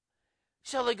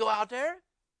 So they go out there.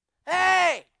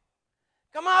 Hey,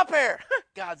 come up here.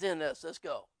 God's in this. Let's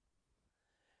go.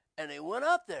 And they went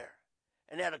up there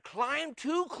and had to climb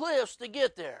 2 cliffs to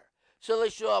get there. So they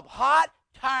show up hot,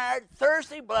 tired,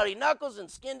 thirsty, bloody knuckles, and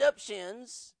skinned up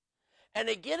shins. And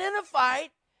they get in a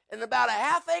fight. In about a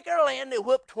half-acre of land, they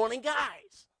whip 20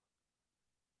 guys.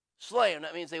 Slay them.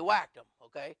 That means they whacked them,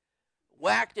 okay?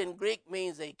 Whacked in Greek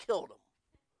means they killed them.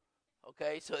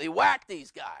 Okay, so they whacked these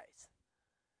guys.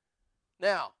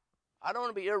 Now, I don't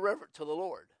want to be irreverent to the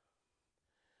Lord.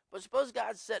 But suppose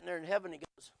God's sitting there in heaven and he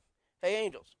goes, hey,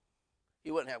 angels.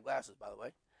 He wouldn't have glasses, by the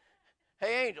way.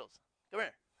 Hey, angels, come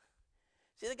here.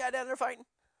 See the guy down there fighting?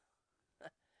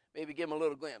 Maybe give him a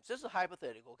little glimpse. This is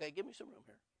hypothetical, okay? Give me some room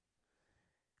here.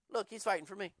 Look, he's fighting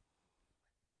for me.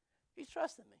 He's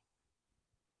trusting me.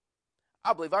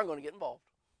 I believe I'm going to get involved.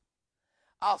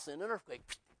 I'll send an earthquake.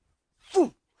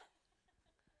 Boom.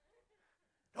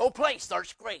 The whole place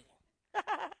starts quaking.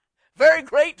 Very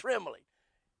great trembling.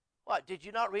 What, did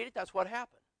you not read it? That's what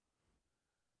happened.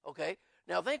 Okay,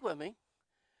 now think with me.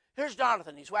 Here's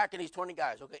Jonathan. He's whacking these 20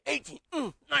 guys. Okay,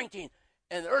 18, 19,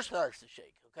 and the earth starts to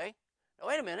shake. Okay, now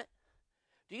wait a minute.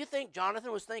 Do you think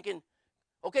Jonathan was thinking,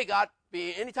 okay, God,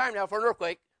 be any time now for an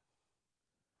earthquake?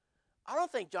 I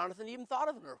don't think Jonathan even thought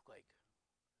of an earthquake.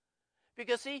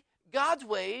 Because, see, God's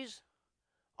ways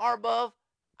are above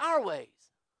our ways.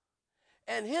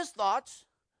 And his thoughts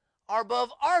are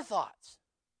above our thoughts.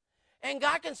 And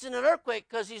God can send an earthquake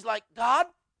because he's like, God,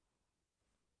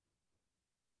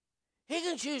 he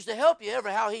can choose to help you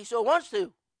ever how he so wants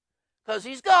to because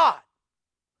he's God.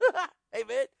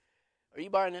 Amen. Are you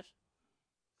buying this?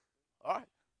 All right.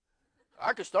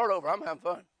 I could start over. I'm having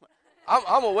fun.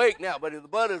 I'm awake now, but the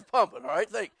blood is pumping. All right,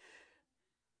 think.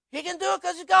 He can do it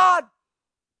because he's God.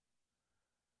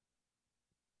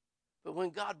 But when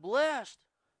God blessed,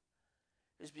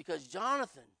 it's because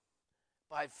Jonathan,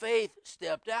 by faith,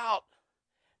 stepped out.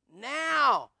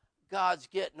 Now God's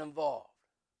getting involved.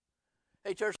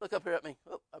 Hey, church, look up here at me.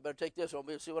 Oh, I better take this. I'll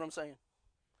be able to see what I'm saying.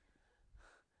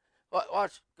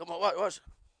 Watch. Come on, watch.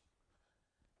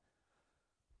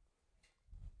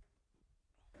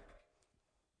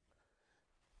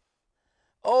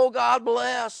 Oh, God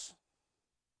bless.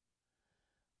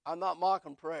 I'm not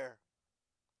mocking prayer.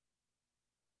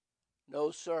 No,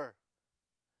 sir.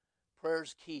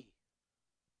 Prayer's key.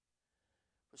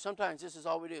 But sometimes this is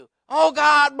all we do. Oh,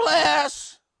 God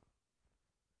bless.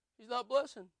 He's not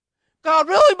blessing. God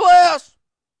really bless.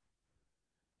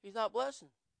 He's not blessing.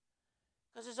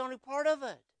 Because it's only part of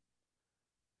it.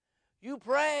 You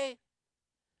pray.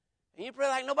 And you pray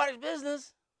like nobody's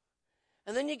business.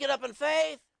 And then you get up in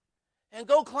faith. And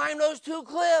go climb those 2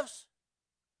 cliffs.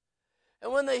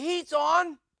 And when the heat's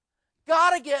on,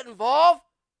 got to get involved.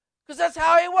 Because that's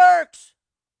how he works.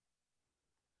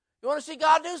 You want to see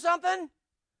God do something?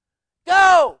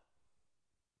 Go.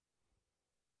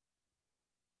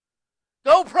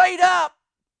 Go prayed up.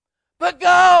 But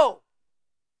go.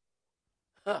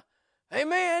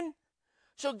 Amen.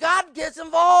 So God gets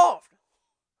involved.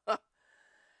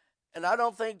 And I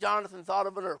don't think Jonathan thought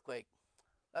of an earthquake.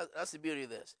 That's the beauty of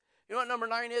this. You know what number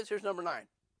 9 is? Here's number 9.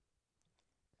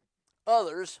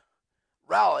 Others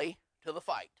rally to the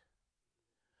fight.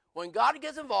 When God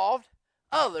gets involved,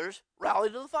 others rally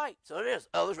to the fight. So it is.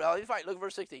 Others rally to the fight. Look at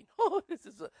verse 16.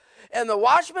 And the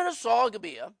watchmen of Saul and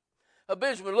Gibeah of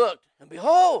Benjamin looked, and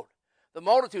behold, the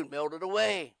multitude melted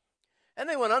away. And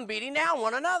they went unbeating down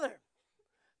one another.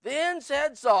 Then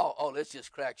said Saul, oh, this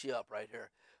just cracks you up right here,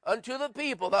 unto the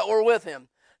people that were with him,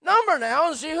 number now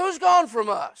and see who's gone from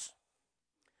us.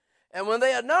 And when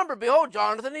they had numbered, behold,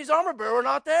 Jonathan and his armor bearer were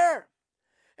not there.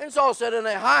 And Saul said unto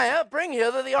Ahiah, bring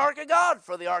hither the ark of God.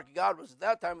 For the ark of God was at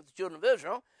that time with the children of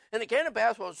Israel. And it came to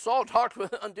pass, while Saul talked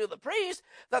unto the priest,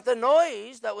 that the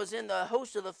noise that was in the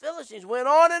host of the Philistines went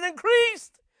on and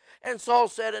increased. And Saul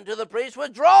said unto the priest,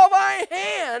 withdraw thy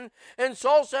hand. And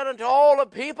Saul said unto all the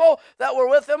people that were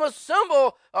with him,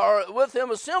 assemble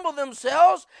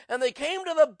themselves. And they came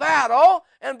to the battle,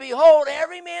 and behold,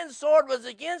 every man's sword was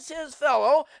against his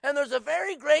fellow, and there's a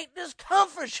very great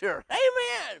discomfiture.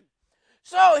 Amen.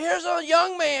 So here's a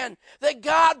young man that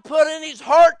God put in his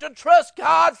heart to trust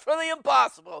God for the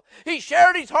impossible. He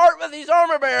shared his heart with his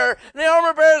armor bearer, and the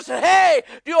armor bearer said, hey,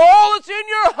 do all that's in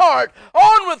your heart.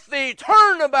 On with thee,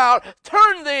 turn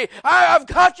thee. I've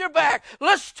got your back.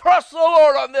 Let's trust the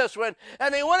Lord on this one.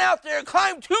 And they went out there and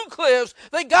climbed 2 cliffs.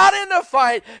 They got in a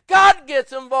fight. God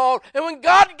gets involved. And when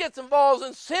God gets involved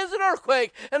and sends an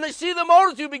earthquake, and they see the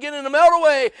multitude beginning to melt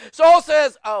away, Saul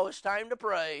says, oh, it's time to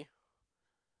pray.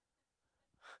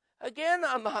 Again,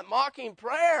 I'm not mocking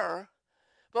prayer,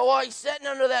 But while he's sitting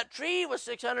under that tree with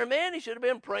 600 men, he should have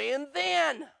been praying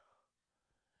then,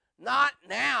 not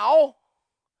now.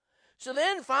 So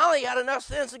then finally he had enough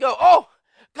sense to go, oh,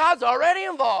 God's already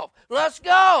involved. Let's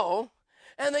go.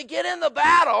 And they get in the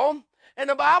battle, and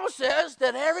the Bible says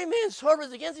that every man's sword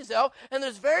was against himself, and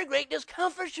there's very great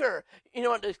discomfiture. You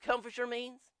know what discomfiture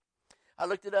means? I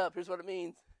looked it up. Here's what it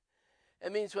means.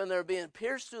 It means when they're being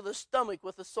pierced through the stomach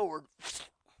with a sword.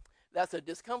 That's a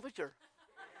discomfiture.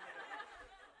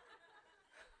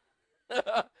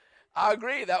 I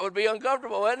agree. That would be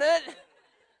uncomfortable, wouldn't it?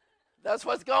 That's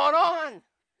what's going on.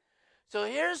 So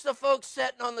here's the folks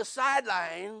sitting on the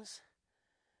sidelines.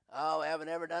 Oh, we haven't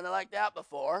ever done it like that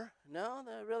before. No,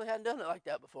 they really hadn't done it like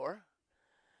that before.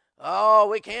 Oh,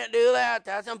 we can't do that.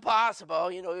 That's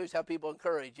impossible. You know, you always have people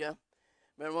encourage you.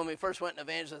 Remember when we first went in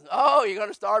evangelism? Oh, you're going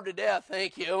to starve to death.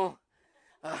 Thank you.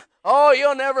 Oh,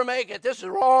 you'll never make it. This is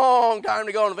the wrong time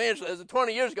to go in evangelism.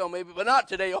 20 years ago maybe, but not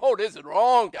today. Oh, this is the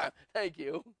wrong time. Thank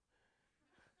you.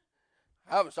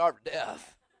 I haven't starved to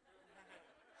death.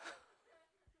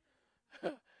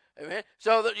 Amen.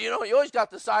 So, you always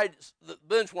got the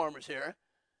bench warmers here.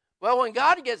 Well, when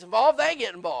God gets involved, they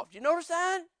get involved. You notice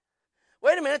that?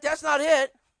 Wait a minute, that's not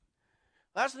it.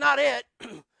 That's not it.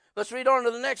 Let's read on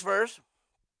to the next verse.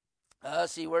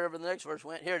 Let's see wherever the next verse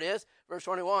went. Here it is, verse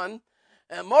 21.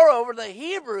 And moreover, the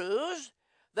Hebrews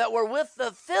that were with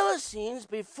the Philistines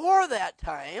before that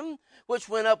time, which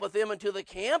went up with them into the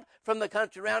camp from the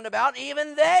country round about,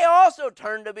 even they also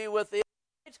turned to be with the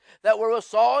that were with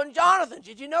Saul and Jonathan.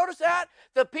 Did you notice that?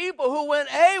 The people who went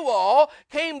AWOL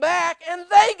came back and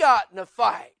they got in a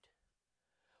fight.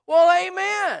 Well,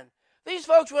 amen. These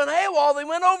folks went AWOL. They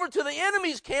went over to the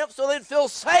enemy's camp so they'd feel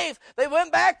safe. They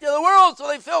went back to the world so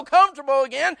they'd feel comfortable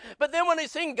again. But then when they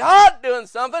seen God doing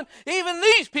something, even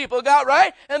these people got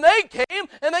right, and they came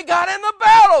and they got in the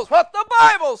battles, what the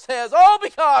Bible says. All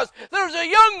because there's a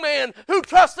young man who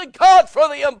trusted God for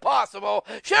the impossible.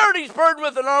 Shared his burden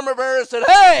with an armor bearer and said,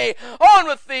 hey, on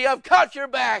with thee, I've got your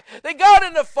back. They got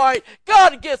in the fight.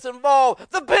 God gets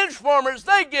involved. The bench warmers,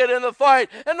 they get in the fight.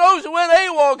 And those who went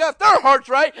AWOL got their hearts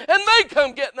right, and they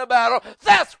come get in the battle.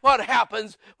 That's what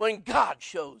happens when God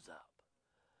shows up.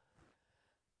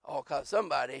 All because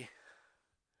somebody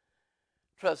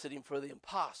trusted him for the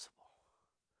impossible.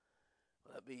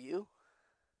 Will that be you?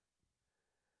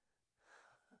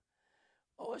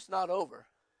 Oh, it's not over.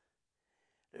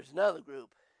 There's another group,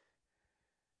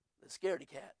 the scaredy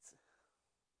cats.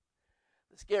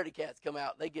 The scaredy cats come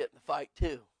out. They get in the fight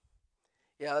too.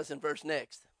 Yeah, that's in verse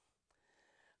next.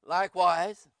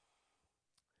 Likewise,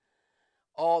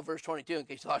 all verse 22 in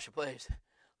case you lost your place.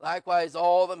 Likewise,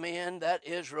 all the men that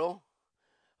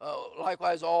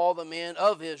likewise all the men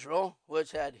of Israel,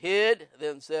 which had hid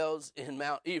themselves in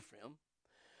Mount Ephraim,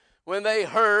 when they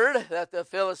heard that the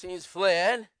Philistines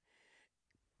fled,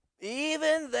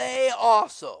 even they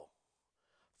also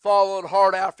followed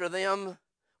hard after them.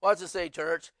 What's it say,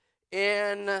 church?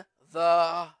 In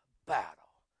the battle.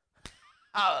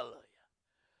 Hallelujah.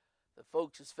 The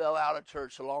folks just fell out of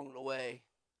church along the way.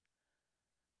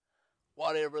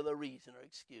 Whatever the reason or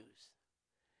excuse.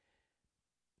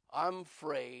 I'm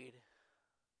afraid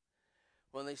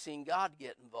when they seen God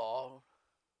get involved,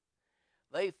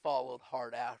 they followed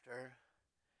hard after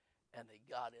and they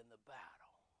got in the battle.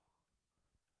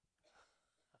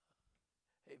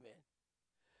 Amen.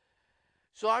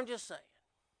 So I'm just saying,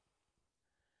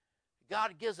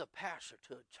 God gives a pastor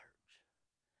to a church.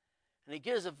 And he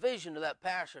gives a vision to that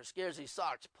pastor, scares his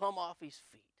socks plumb off his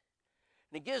feet.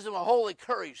 And he gives them a holy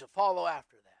courage to follow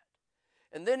after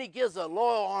that. And then he gives the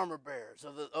loyal armor bearers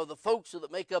of the folks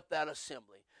that make up that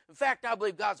assembly. In fact, I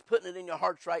believe God's putting it in your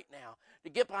hearts right now to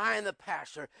get behind the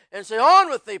pastor and say, on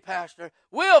with thee, pastor.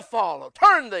 We'll follow.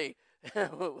 Turn thee.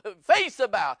 Face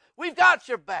about. We've got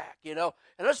your back, And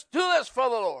let's do this for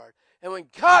the Lord. And when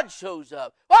God shows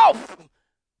up,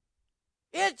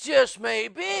 it just may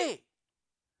be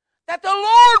that the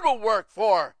Lord will work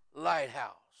for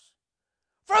Lighthouse.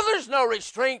 For there's no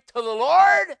restraint to the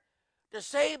Lord to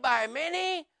save by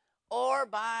many or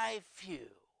by few.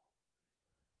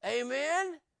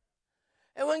 Amen?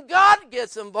 And when God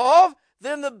gets involved,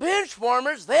 then the bench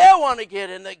warmers, they'll want to get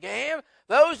in the game.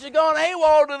 Those who are going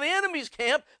AWOL to the enemy's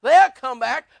camp, they'll come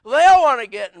back. They'll want to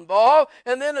get involved.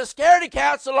 And then the scaredy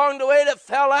cats along the way that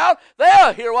fell out,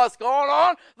 they'll hear what's going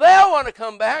on. They'll want to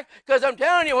come back. Because I'm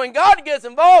telling you, when God gets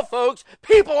involved, folks,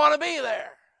 people want to be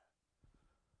there.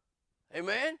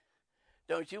 Amen?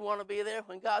 Don't you want to be there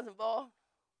when God's involved?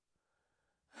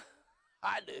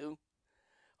 I do.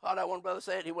 Oh, that one brother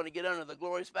said he wanted to get under the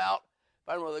glory spout.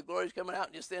 Find where the glory's coming out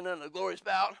and just stand under the glory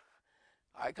spout.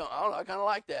 I kind of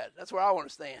like that. That's where I want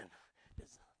to stand.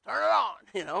 Just Turn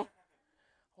it on,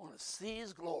 I want to see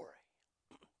his glory.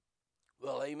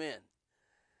 Well, amen.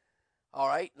 All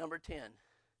right, number 10. Isn't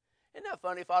that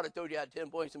funny? If I'd have told you I had 10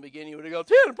 points in the beginning, you would have gone,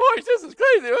 10 points, this is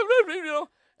crazy.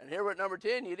 And here we're at number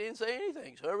 10, you didn't say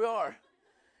anything. So here we are.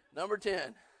 Number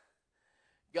 10.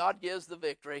 God gives the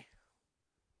victory.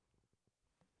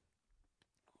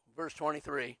 Verse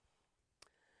 23.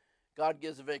 God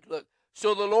gives the victory. Look,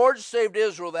 so the Lord saved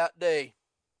Israel that day.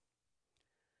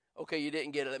 Okay, you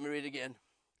didn't get it. Let me read it again.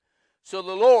 So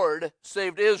the Lord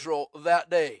saved Israel that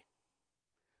day.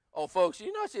 Oh, folks,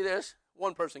 you not see this?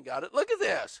 One person got it. Look at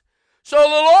this. So the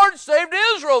Lord saved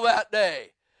Israel that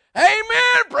day.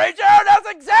 Amen, preacher. That's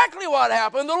exactly what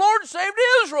happened. The Lord saved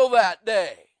Israel that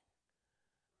day.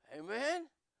 Amen.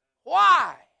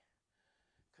 Why?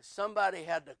 Because somebody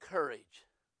had the courage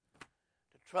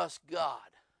to trust God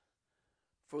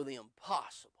for the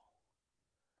impossible.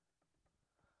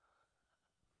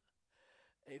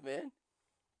 Amen.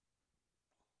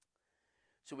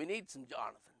 So we need some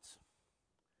Jonathans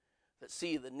that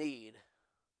see the need,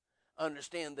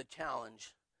 understand the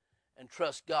challenge, and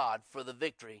trust God for the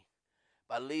victory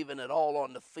by leaving it all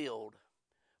on the field,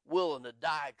 willing to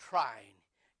die trying,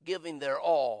 giving their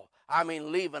all. I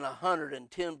mean, leaving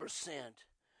 110%.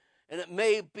 And it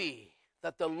may be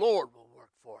that the Lord will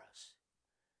work for us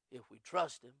if we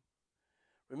trust him.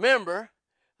 Remember,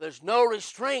 there's no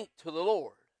restraint to the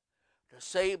Lord to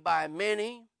save by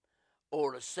many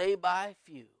or to save by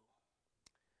few.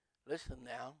 Listen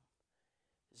now.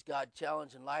 Is God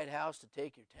challenging Lighthouse to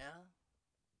take your town?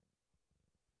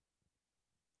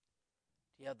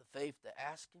 Do you have the faith to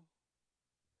ask him?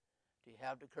 Do you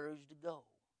have the courage to go?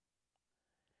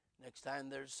 Next time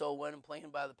there's soul winning playing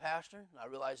by the pastor, and I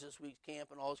realize this week's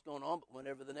camp and all that's going on, but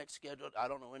whenever the next schedule, I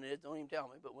don't know when it is, don't even tell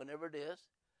me, but whenever it is,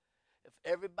 if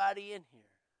everybody in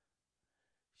here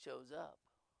shows up,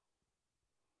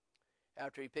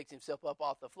 after he picks himself up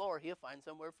off the floor, he'll find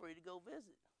somewhere for you to go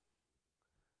visit.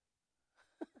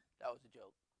 That was a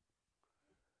joke.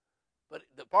 But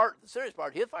the serious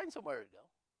part, he'll find somewhere to go.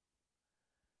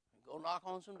 Go knock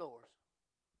on some doors.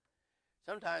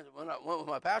 Sometimes when I went with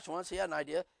my pastor once, he had an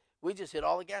idea. We just hit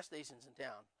all the gas stations in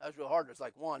town. That was real hard. There's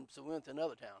like one, so we went to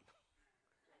another town.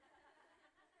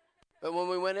 But when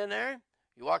we went in there,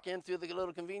 you walk in through the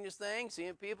little convenience thing,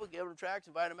 seeing people, give them tracts,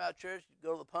 invite them out to church,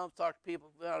 go to the pumps, talk to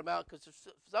people about them out, because there's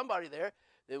somebody there.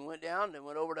 Then we went down, then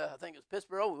went over to, I think it was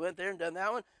Pittsburgh. We went there and done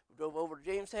that one. We drove over to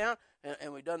Jamestown,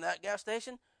 and we done that gas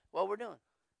station. What we're doing?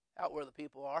 Out where the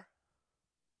people are.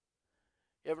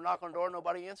 You ever knock on the door and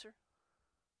nobody answer?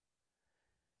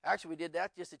 Actually, we did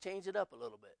that just to change it up a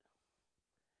little bit.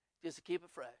 Just to keep it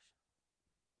fresh.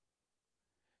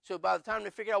 So by the time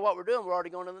they figure out what we're doing, we're already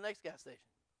going to the next gas station.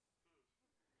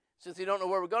 Since they don't know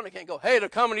where we're going, they can't go, hey, they're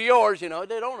coming to yours, They don't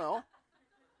know.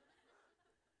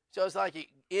 So it's like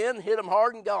in, hit them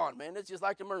hard and gone, man. It's just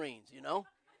like the Marines,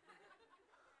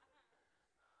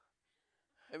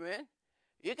 Amen.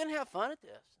 You can have fun at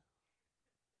this.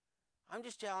 I'm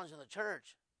just challenging the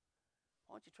church.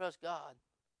 Why don't you trust God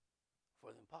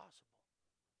for the impossible?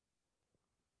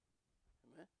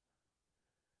 Amen.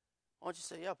 Why don't you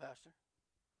say, yeah, Pastor,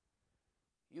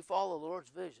 you follow the Lord's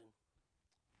vision.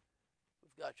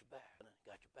 We've got your back.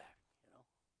 Got your back,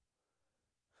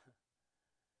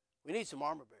 We need some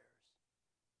armor bearers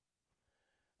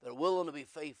that are willing to be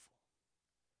faithful,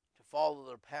 to follow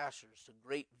their pastors to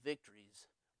great victories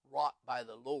wrought by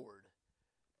the Lord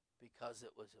because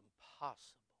it was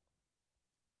impossible.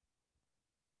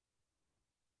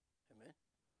 Amen.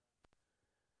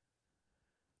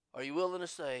 Are you willing to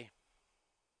say,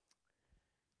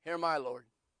 here, my Lord,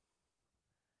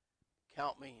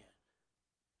 count me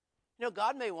in?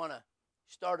 God may want to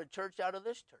start a church out of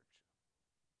this church.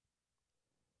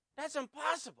 That's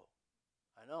impossible.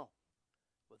 I know.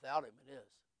 Without him, it is.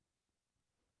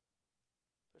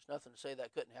 There's nothing to say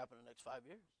that couldn't happen in the next 5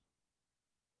 years.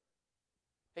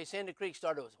 Hey, Sandy Creek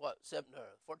started with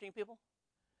 14 people?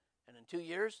 And in 2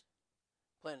 years,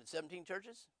 planted 17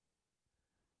 churches.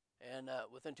 And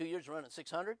within 2 years, running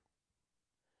 600.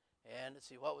 And let's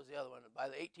see, what was the other one? By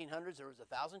the 1800s, there was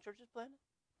 1,000 churches planted.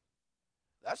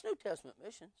 That's New Testament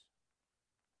missions.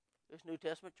 It's New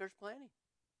Testament church planting.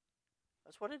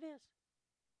 That's what it is.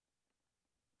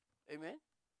 Amen.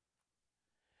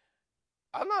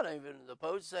 I'm not even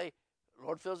opposed to say,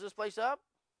 Lord fills this place up.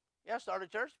 Yeah, start a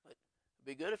church, but it'd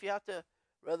be good if you have to,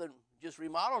 rather than just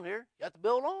remodel here, you have to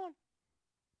build on.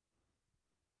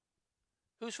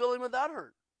 Who's filling with that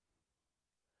hurt?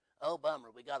 Oh, bummer,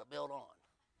 we got to build on.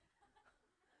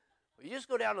 Well, you just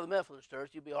go down to the Methodist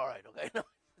church, you'll be all right, okay? No,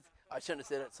 I shouldn't have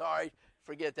said it. Sorry,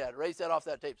 forget that. Erase that off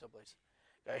that tape someplace.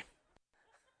 Okay?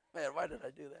 Man, why did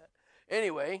I do that?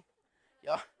 Anyway,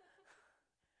 y'all,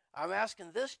 I'm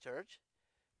asking this church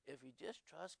if you just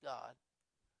trust God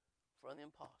for the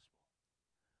impossible.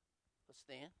 Let's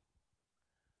stand.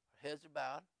 Our heads are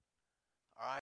bowed.